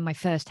moon being in my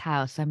first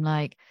house, I'm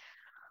like,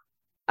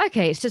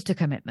 okay, it's just a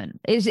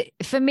commitment.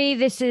 For me,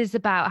 this is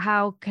about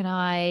how can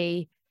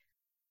I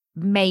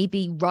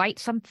maybe write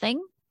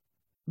something,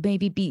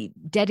 maybe be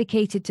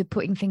dedicated to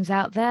putting things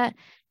out there,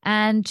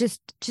 and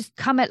just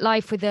come at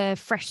life with a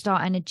fresh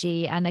start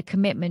energy and a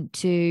commitment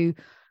to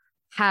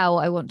how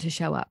I want to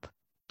show up.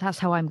 That's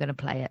how I'm going to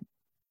play it.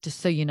 Just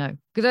so you know,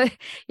 because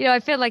I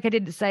feel like I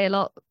didn't say a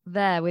lot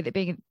there with it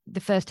being the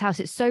first house.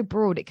 It's so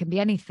broad, it can be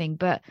anything,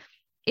 but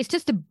it's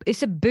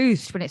a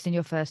boost when it's in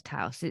your first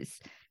house.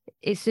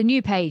 It's a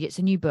new page, it's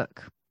a new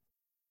book,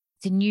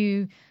 it's a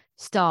new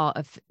start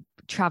of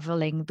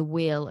traveling the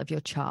wheel of your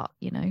chart,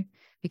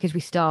 because we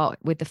start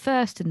with the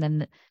first, and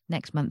then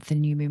next month the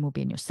new moon will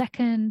be in your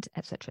second,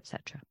 etc.,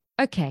 etc.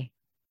 Okay,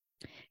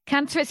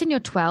 Cancer, it's in your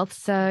 12th,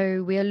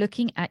 so we are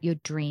looking at your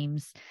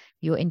dreams,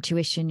 your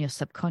intuition, your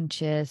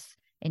subconscious,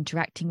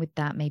 interacting with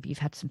that. Maybe you've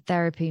had some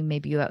therapy,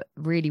 maybe you are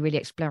really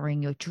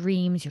exploring your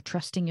dreams, you're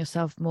trusting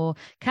yourself more.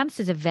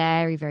 Cancer is a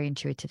very, very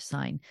intuitive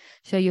sign,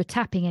 so you're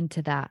tapping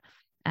into that,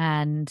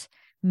 and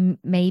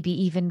maybe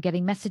even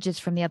getting messages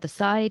from the other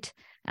side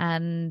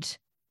and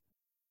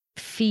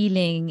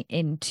feeling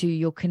into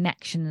your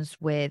connections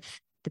with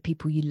the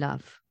people you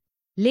love.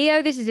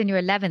 Leo, this is in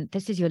your 11th.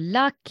 This is your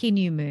lucky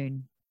new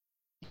moon.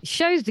 It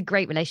shows the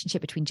great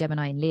relationship between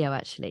Gemini and Leo,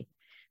 actually.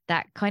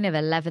 That kind of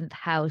 11th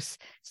house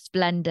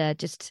splendor,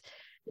 just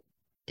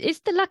it's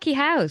the lucky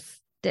house.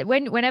 That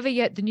whenever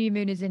the new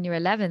moon is in your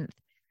 11th,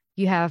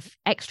 you have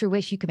extra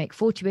wish. You can make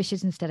 40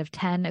 wishes instead of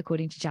 10,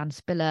 according to Jan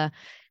Spiller.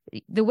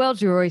 The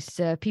world's your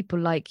oyster. People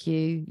like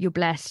you. You're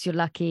blessed. You're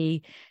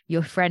lucky.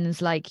 Your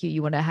friends like you.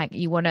 You want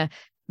to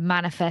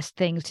manifest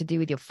things to do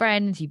with your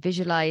friends. You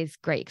visualize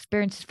great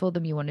experiences for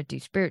them. You want to do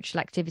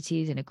spiritual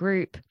activities in a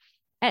group,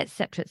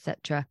 etc.,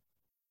 etc.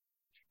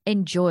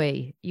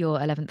 Enjoy your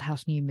 11th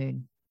house new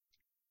moon.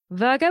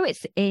 Virgo,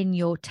 it's in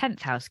your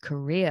 10th house,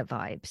 career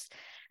vibes.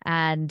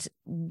 And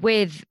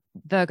with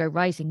Virgo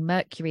rising,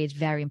 Mercury is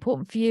very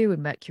important for you,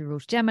 and Mercury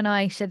rules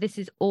Gemini. So this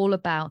is all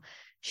about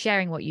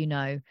sharing what you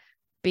know,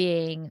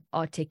 being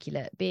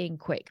articulate, being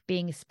quick,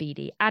 being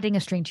speedy, adding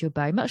a string to your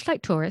bow, much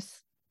like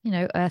Taurus.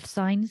 Earth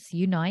signs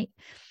unite.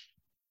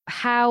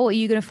 How are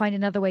you going to find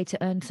another way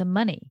to earn some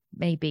money?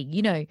 Maybe,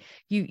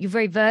 you're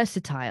very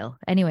versatile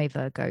anyway,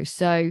 Virgo.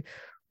 So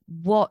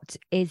what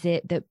is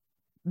it that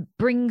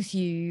brings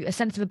you a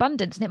sense of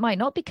abundance? And it might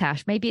not be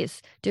cash. Maybe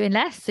it's doing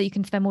less so you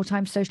can spend more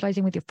time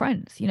socializing with your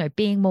friends,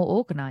 being more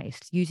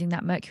organized, using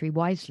that Mercury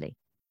wisely.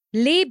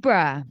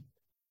 Libra,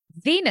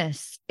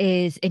 Venus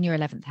is in your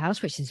 11th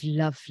house, which is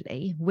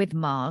lovely, with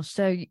Mars.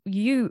 So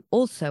you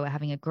also are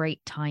having a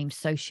great time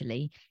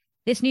socially.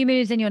 This new moon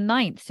is in your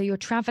 9th. So you're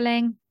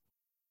traveling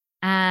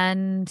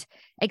and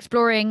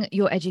exploring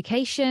your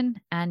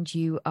education, and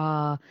you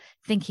are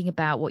thinking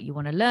about what you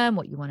want to learn,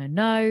 what you want to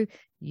know.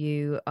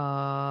 You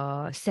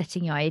are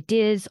setting your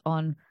ideas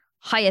on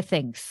higher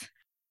things.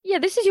 Yeah,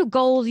 this is your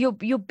goals, your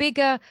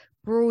bigger,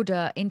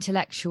 broader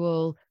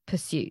intellectual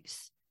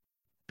pursuits.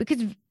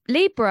 Because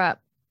Libra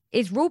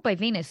is ruled by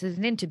Venus as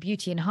an into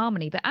beauty and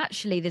harmony, but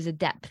actually there's a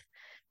depth.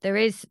 There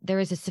is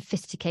a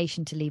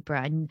sophistication to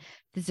Libra, and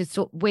there's a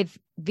sort with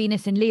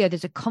Venus and Leo,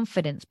 there's a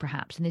confidence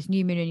perhaps, and this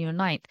new moon in your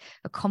 9th,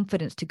 a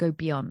confidence to go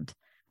beyond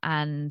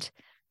and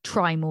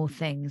try more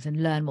things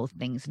and learn more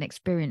things and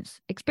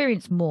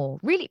experience more,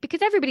 really,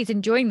 because everybody's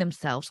enjoying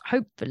themselves,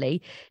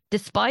 hopefully,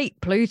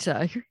 despite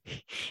Pluto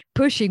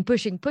pushing.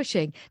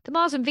 The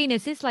Mars and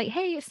Venus is like,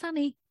 hey, it's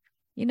sunny.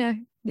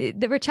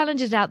 There are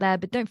challenges out there,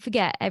 but don't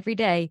forget every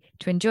day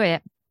to enjoy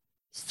it.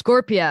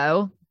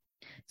 Scorpio,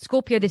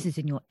 this is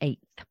in your 8th.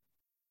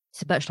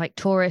 So much like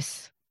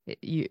Taurus,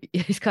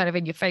 it's kind of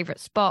in your favorite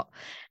spot,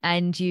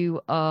 and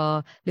you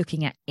are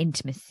looking at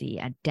intimacy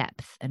and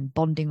depth and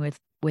bonding with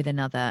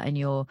another, and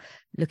you're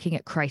looking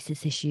at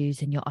crisis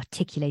issues and you're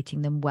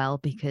articulating them well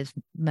because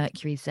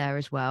Mercury's there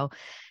as well.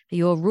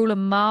 Your ruler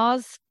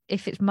Mars,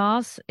 if it's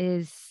Mars,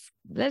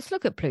 let's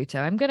look at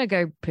Pluto. I'm going to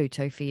go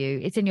Pluto for you.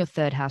 It's in your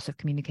 3rd house of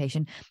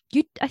communication.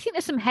 I think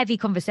there's some heavy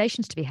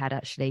conversations to be had,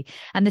 actually,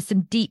 and there's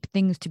some deep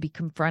things to be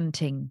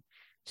confronting,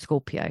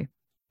 Scorpio.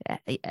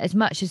 As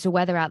much as the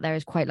weather out there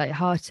is quite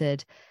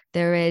lighthearted,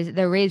 there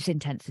is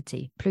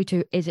intensity.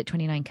 Pluto is at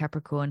 29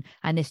 Capricorn,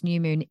 and this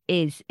new moon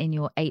is in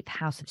your 8th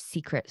house of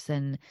secrets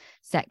and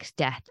sex,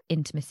 death,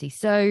 intimacy.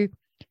 So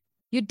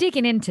you're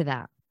digging into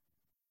that,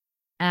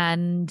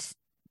 and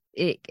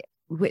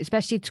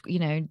especially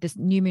this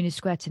new moon is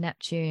square to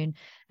Neptune,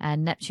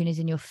 and Neptune is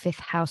in your 5th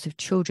house of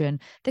children.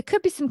 There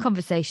could be some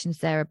conversations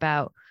there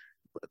about,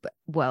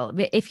 well,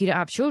 if you don't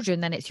have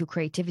children, then it's your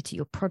creativity,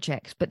 your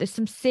projects, but there's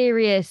some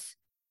serious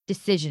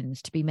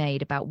decisions to be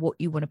made about what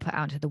you want to put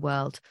out into the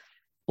world,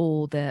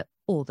 all the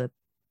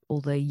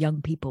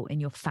young people in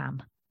your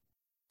fam.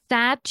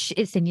 Sag,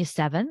 it's in your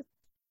 7th,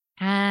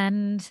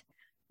 and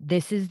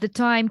this is the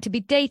time to be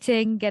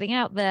dating, getting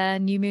out there.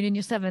 New moon in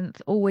your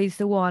 7th, always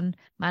the one.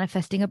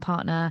 Manifesting a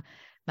partner,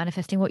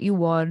 manifesting what you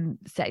want,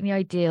 setting the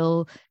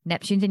ideal.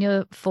 Neptune's in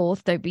your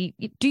 4th.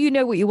 Do you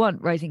know what you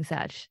want, rising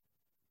Sag?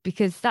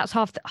 Because that's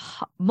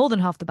more than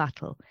half the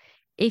battle.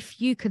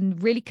 If you can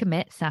really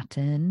commit,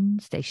 Saturn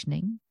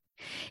stationing,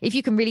 if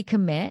you can really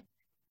commit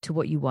to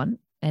what you want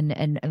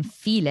and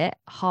feel it,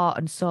 heart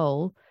and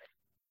soul,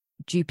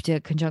 Jupiter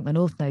conjunct the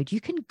North Node,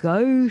 you can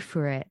go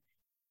for it.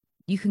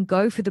 You can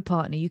go for the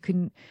partner. You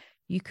can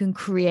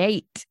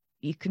create,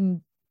 you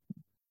can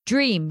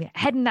dream,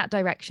 head in that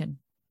direction.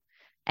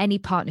 Any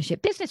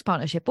partnership, business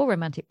partnership or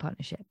romantic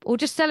partnership, or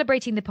just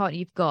celebrating the partner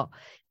you've got.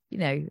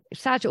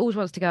 Sag always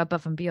wants to go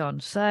above and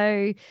beyond.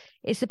 So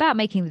it's about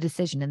making the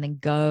decision and then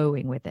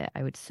going with it,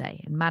 I would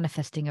say, and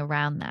manifesting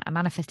around that, and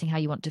manifesting how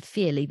you want to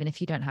feel, even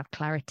if you don't have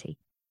clarity.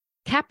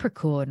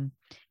 Capricorn,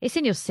 it's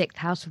in your 6th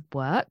house of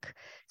work.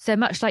 So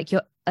much like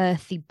your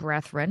earthy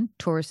brethren,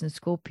 Taurus and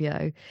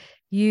Scorpio,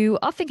 you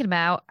are thinking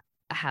about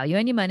how you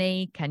earn your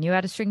money. Can you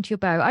add a string to your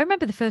bow? I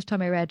remember the first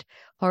time I read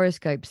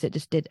horoscopes that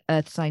just did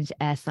earth signs,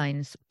 air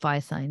signs,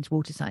 fire signs,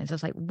 water signs. I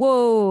was like,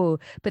 whoa,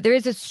 but there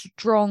is a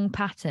strong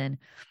pattern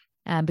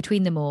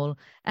between them all.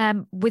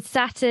 With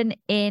Saturn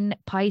in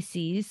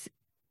Pisces,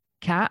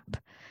 Cap,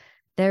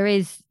 there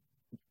is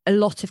a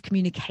lot of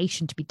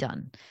communication to be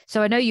done.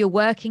 So I know you're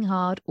working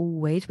hard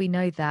always, we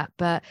know that,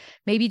 but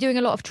maybe doing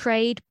a lot of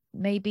trade,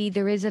 maybe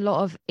there is a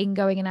lot of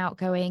ingoing and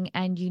outgoing,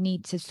 and you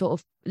need to sort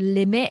of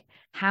limit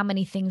how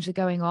many things are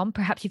going on.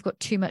 Perhaps you've got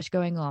too much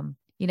going on.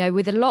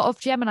 With a lot of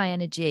Gemini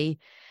energy,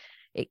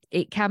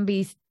 it can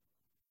be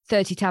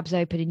 30 tabs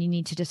open and you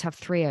need to just have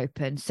 3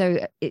 open.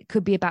 So it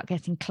could be about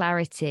getting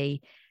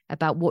clarity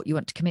about what you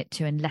want to commit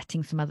to and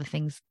letting some other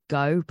things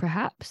go,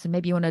 perhaps. And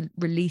maybe you want to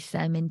release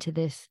them into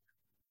this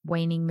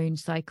waning moon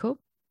cycle.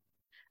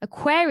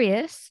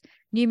 Aquarius,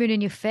 new moon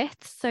in your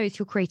 5th. So it's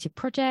your creative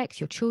projects,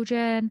 your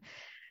children.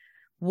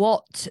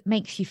 what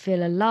makes you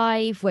feel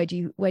alive? Where do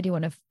you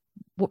want to,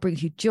 what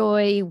brings you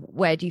joy?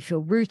 Where do you feel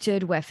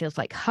rooted? Where feels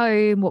like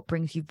home? What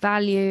brings you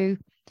value?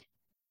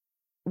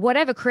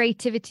 Whatever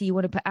creativity you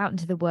want to put out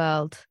into the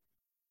world,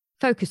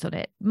 focus on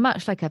it.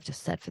 Much like I've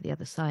just said for the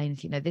other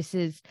signs, this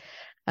is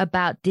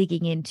about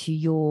digging into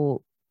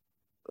your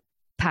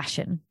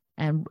passion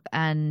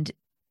and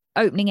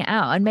opening it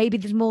out. And maybe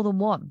there's more than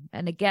one.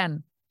 And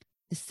again,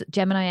 this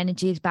Gemini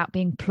energy is about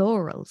being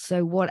plural.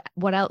 So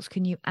what else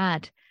can you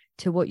add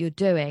to what you're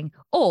doing?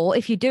 Or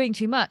if you're doing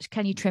too much,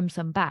 can you trim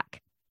some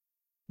back?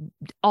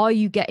 Are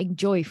you getting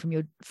joy from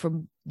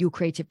your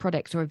creative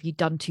products, or have you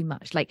done too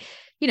much? Like,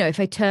 if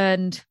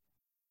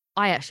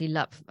I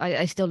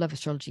still love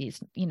astrology.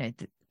 It's,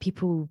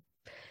 people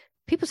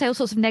say all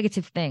sorts of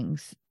negative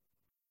things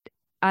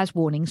as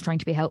warnings, trying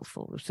to be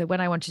helpful. So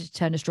when I wanted to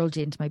turn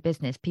astrology into my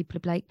business, people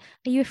would be like,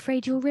 are you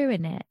afraid you'll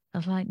ruin it? I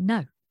was like,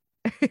 no.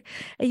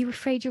 Are you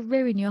afraid you'll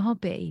ruin your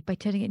hobby by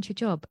turning it into a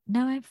job?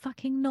 No, I'm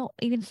fucking not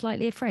even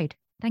slightly afraid.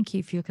 Thank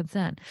you for your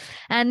concern.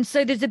 And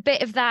so there's a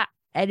bit of that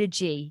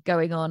energy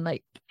going on.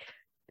 Like,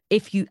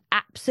 if you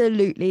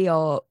absolutely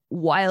are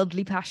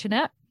wildly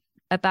passionate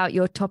about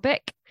your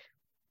topic,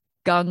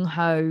 gung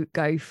ho,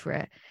 go for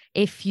it.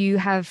 If you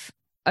have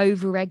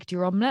over-egged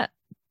your omelette,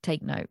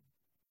 take note.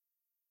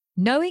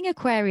 Knowing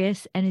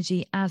Aquarius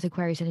energy as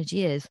Aquarius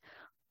energy is,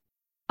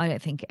 I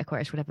don't think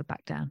Aquarius would ever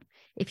back down.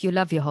 If you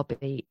love your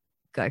hobby,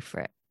 go for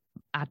it.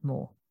 Add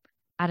more.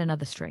 Add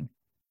another string.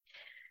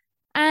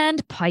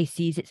 And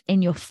Pisces, it's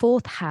in your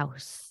 4th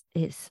house.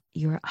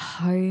 You're at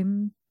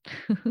home.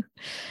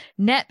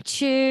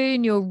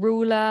 Neptune, your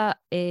ruler,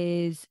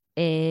 is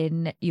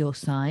in your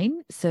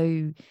sign.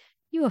 So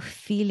you are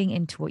feeling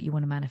into what you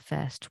want to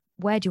manifest.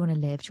 Where do you want to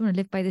live? Do you want to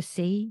live by the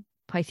sea?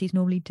 Pisces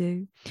normally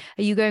do.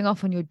 Are you going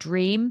off on your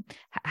dream?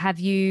 Are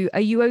you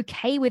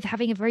okay with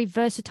having a very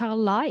versatile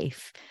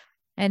life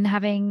and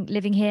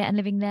living here and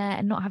living there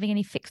and not having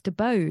any fixed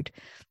abode?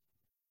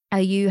 Are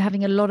you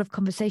having a lot of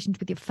conversations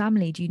with your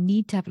family? Do you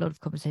need to have a lot of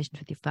conversations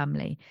with your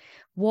family?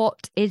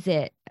 What is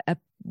it?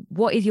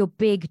 What is your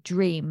big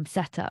dream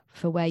setup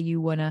for what are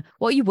you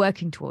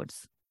working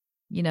towards?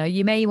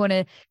 You may want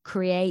to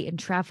create and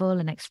travel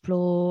and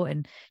explore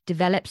and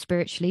develop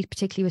spiritually,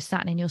 particularly with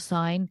Saturn in your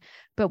sign.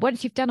 But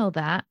once you've done all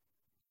that,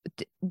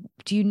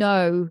 do you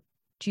know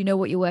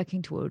what you're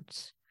working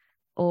towards?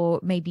 Or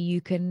maybe you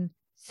can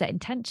set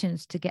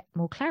intentions to get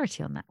more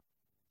clarity on that.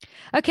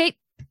 Okay,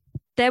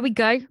 there we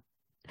go.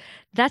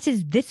 That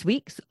is this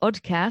week's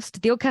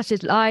Oddcast. The Oddcast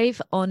is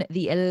live on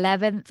the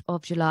 11th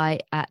of July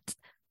at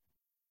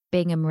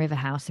Bingham River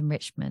House in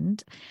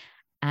Richmond.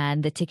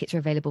 And the tickets are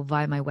available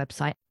via my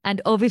website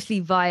and obviously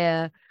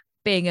via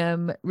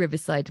Bingham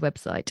Riverside's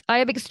website. I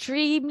am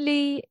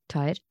extremely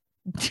tired.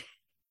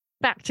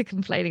 Back to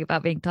complaining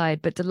about being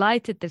tired, but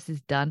delighted this is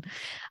done.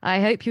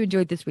 I hope you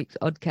enjoyed this week's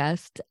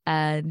Oddcast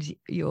and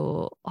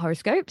your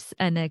horoscopes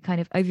and a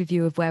kind of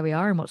overview of where we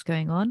are and what's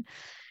going on.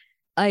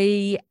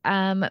 I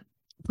am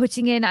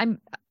putting in, I've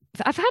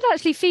had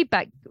actually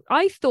feedback.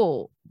 I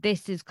thought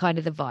this is kind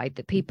of the vibe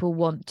that people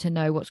want to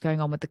know what's going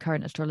on with the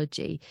current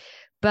astrology.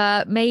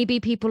 But maybe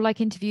people like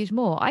interviews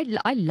more.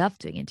 I love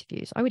doing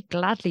interviews. I would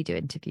gladly do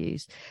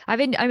interviews.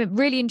 I'm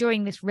really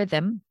enjoying this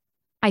rhythm.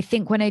 I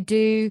think when I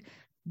do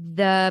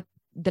the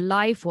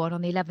live one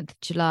on the 11th of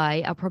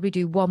July, I'll probably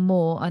do one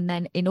more. And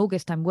then in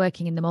August, I'm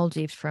working in the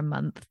Maldives for a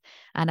month.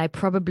 And I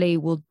probably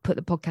will put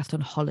the podcast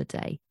on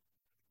holiday.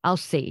 I'll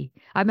see.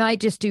 I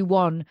might just do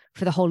one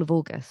for the whole of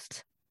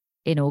August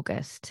in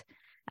August.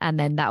 And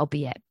then that'll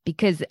be it.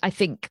 Because I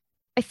think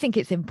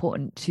it's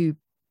important to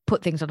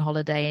put things on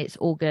holiday. It's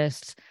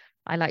August.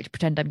 I like to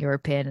pretend I'm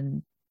European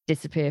and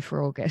disappear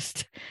for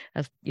August.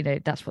 As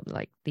that's what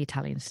like the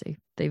Italians do.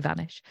 They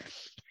vanish.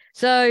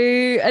 So,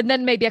 and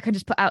then maybe I can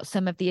just put out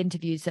some of the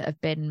interviews that have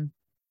been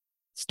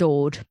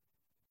stored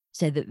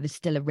so that there's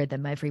still a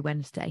rhythm every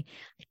Wednesday.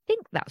 I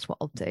think that's what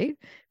I'll do.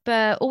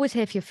 But always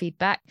here for your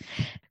feedback.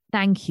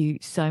 Thank you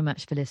so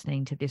much for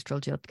listening to the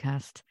Astrology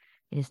Podcast.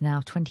 It is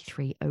now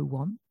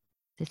 23:01.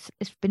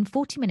 It's been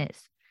 40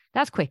 minutes.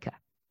 That's quicker.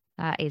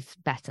 That is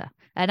better.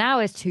 An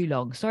hour is too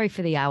long. Sorry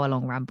for the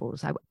hour-long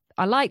rambles.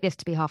 I like this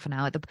to be half an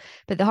hour,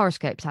 but the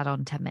horoscopes add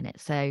on 10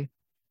 minutes. So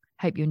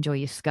hope you enjoy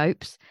your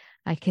scopes.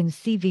 I can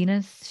see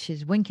Venus.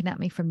 She's winking at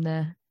me from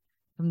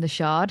the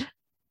shard.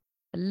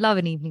 I love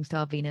an evening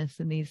star Venus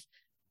and these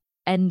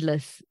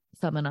endless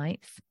summer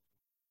nights.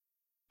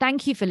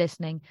 Thank you for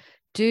listening.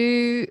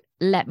 Do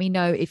let me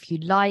know if you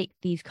like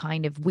these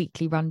kind of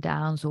weekly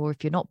rundowns, or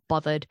if you're not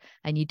bothered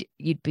and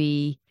you'd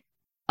be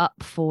up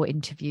for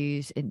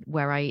interviews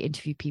where I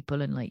interview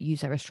people and like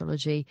use their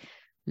astrology.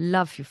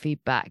 Love your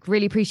feedback.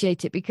 Really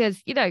appreciate it,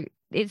 because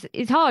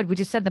it's hard. We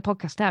just send the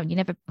podcast out. You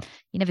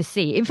never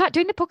see. In fact,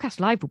 doing the podcast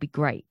live will be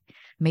great.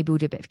 Maybe we'll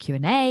do a bit of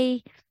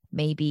Q&A.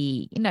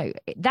 Maybe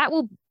that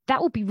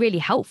will be really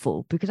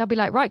helpful, because I'll be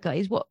like, right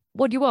guys, what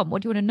do you want?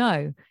 What do you want to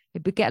know?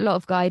 We'd get a lot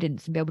of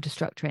guidance and be able to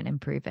structure it and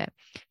improve it.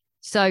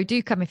 So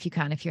do come if you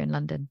can, if you're in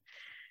London.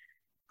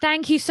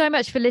 Thank you so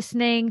much for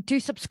listening. Do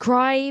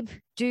subscribe.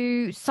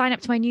 Do sign up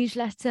to my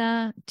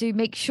newsletter. Do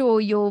make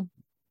sure you're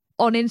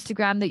on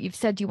Instagram that you've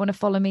said you want to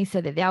follow me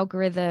so that the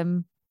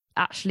algorithm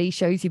actually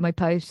shows you my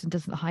posts and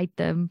doesn't hide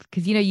them,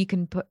 because you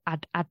can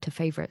add to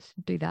favorites,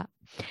 do that.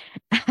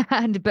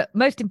 But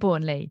most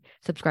importantly,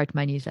 subscribe to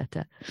my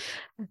newsletter.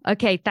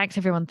 Okay, thanks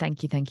everyone.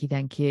 Thank you.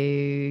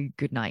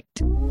 Good night.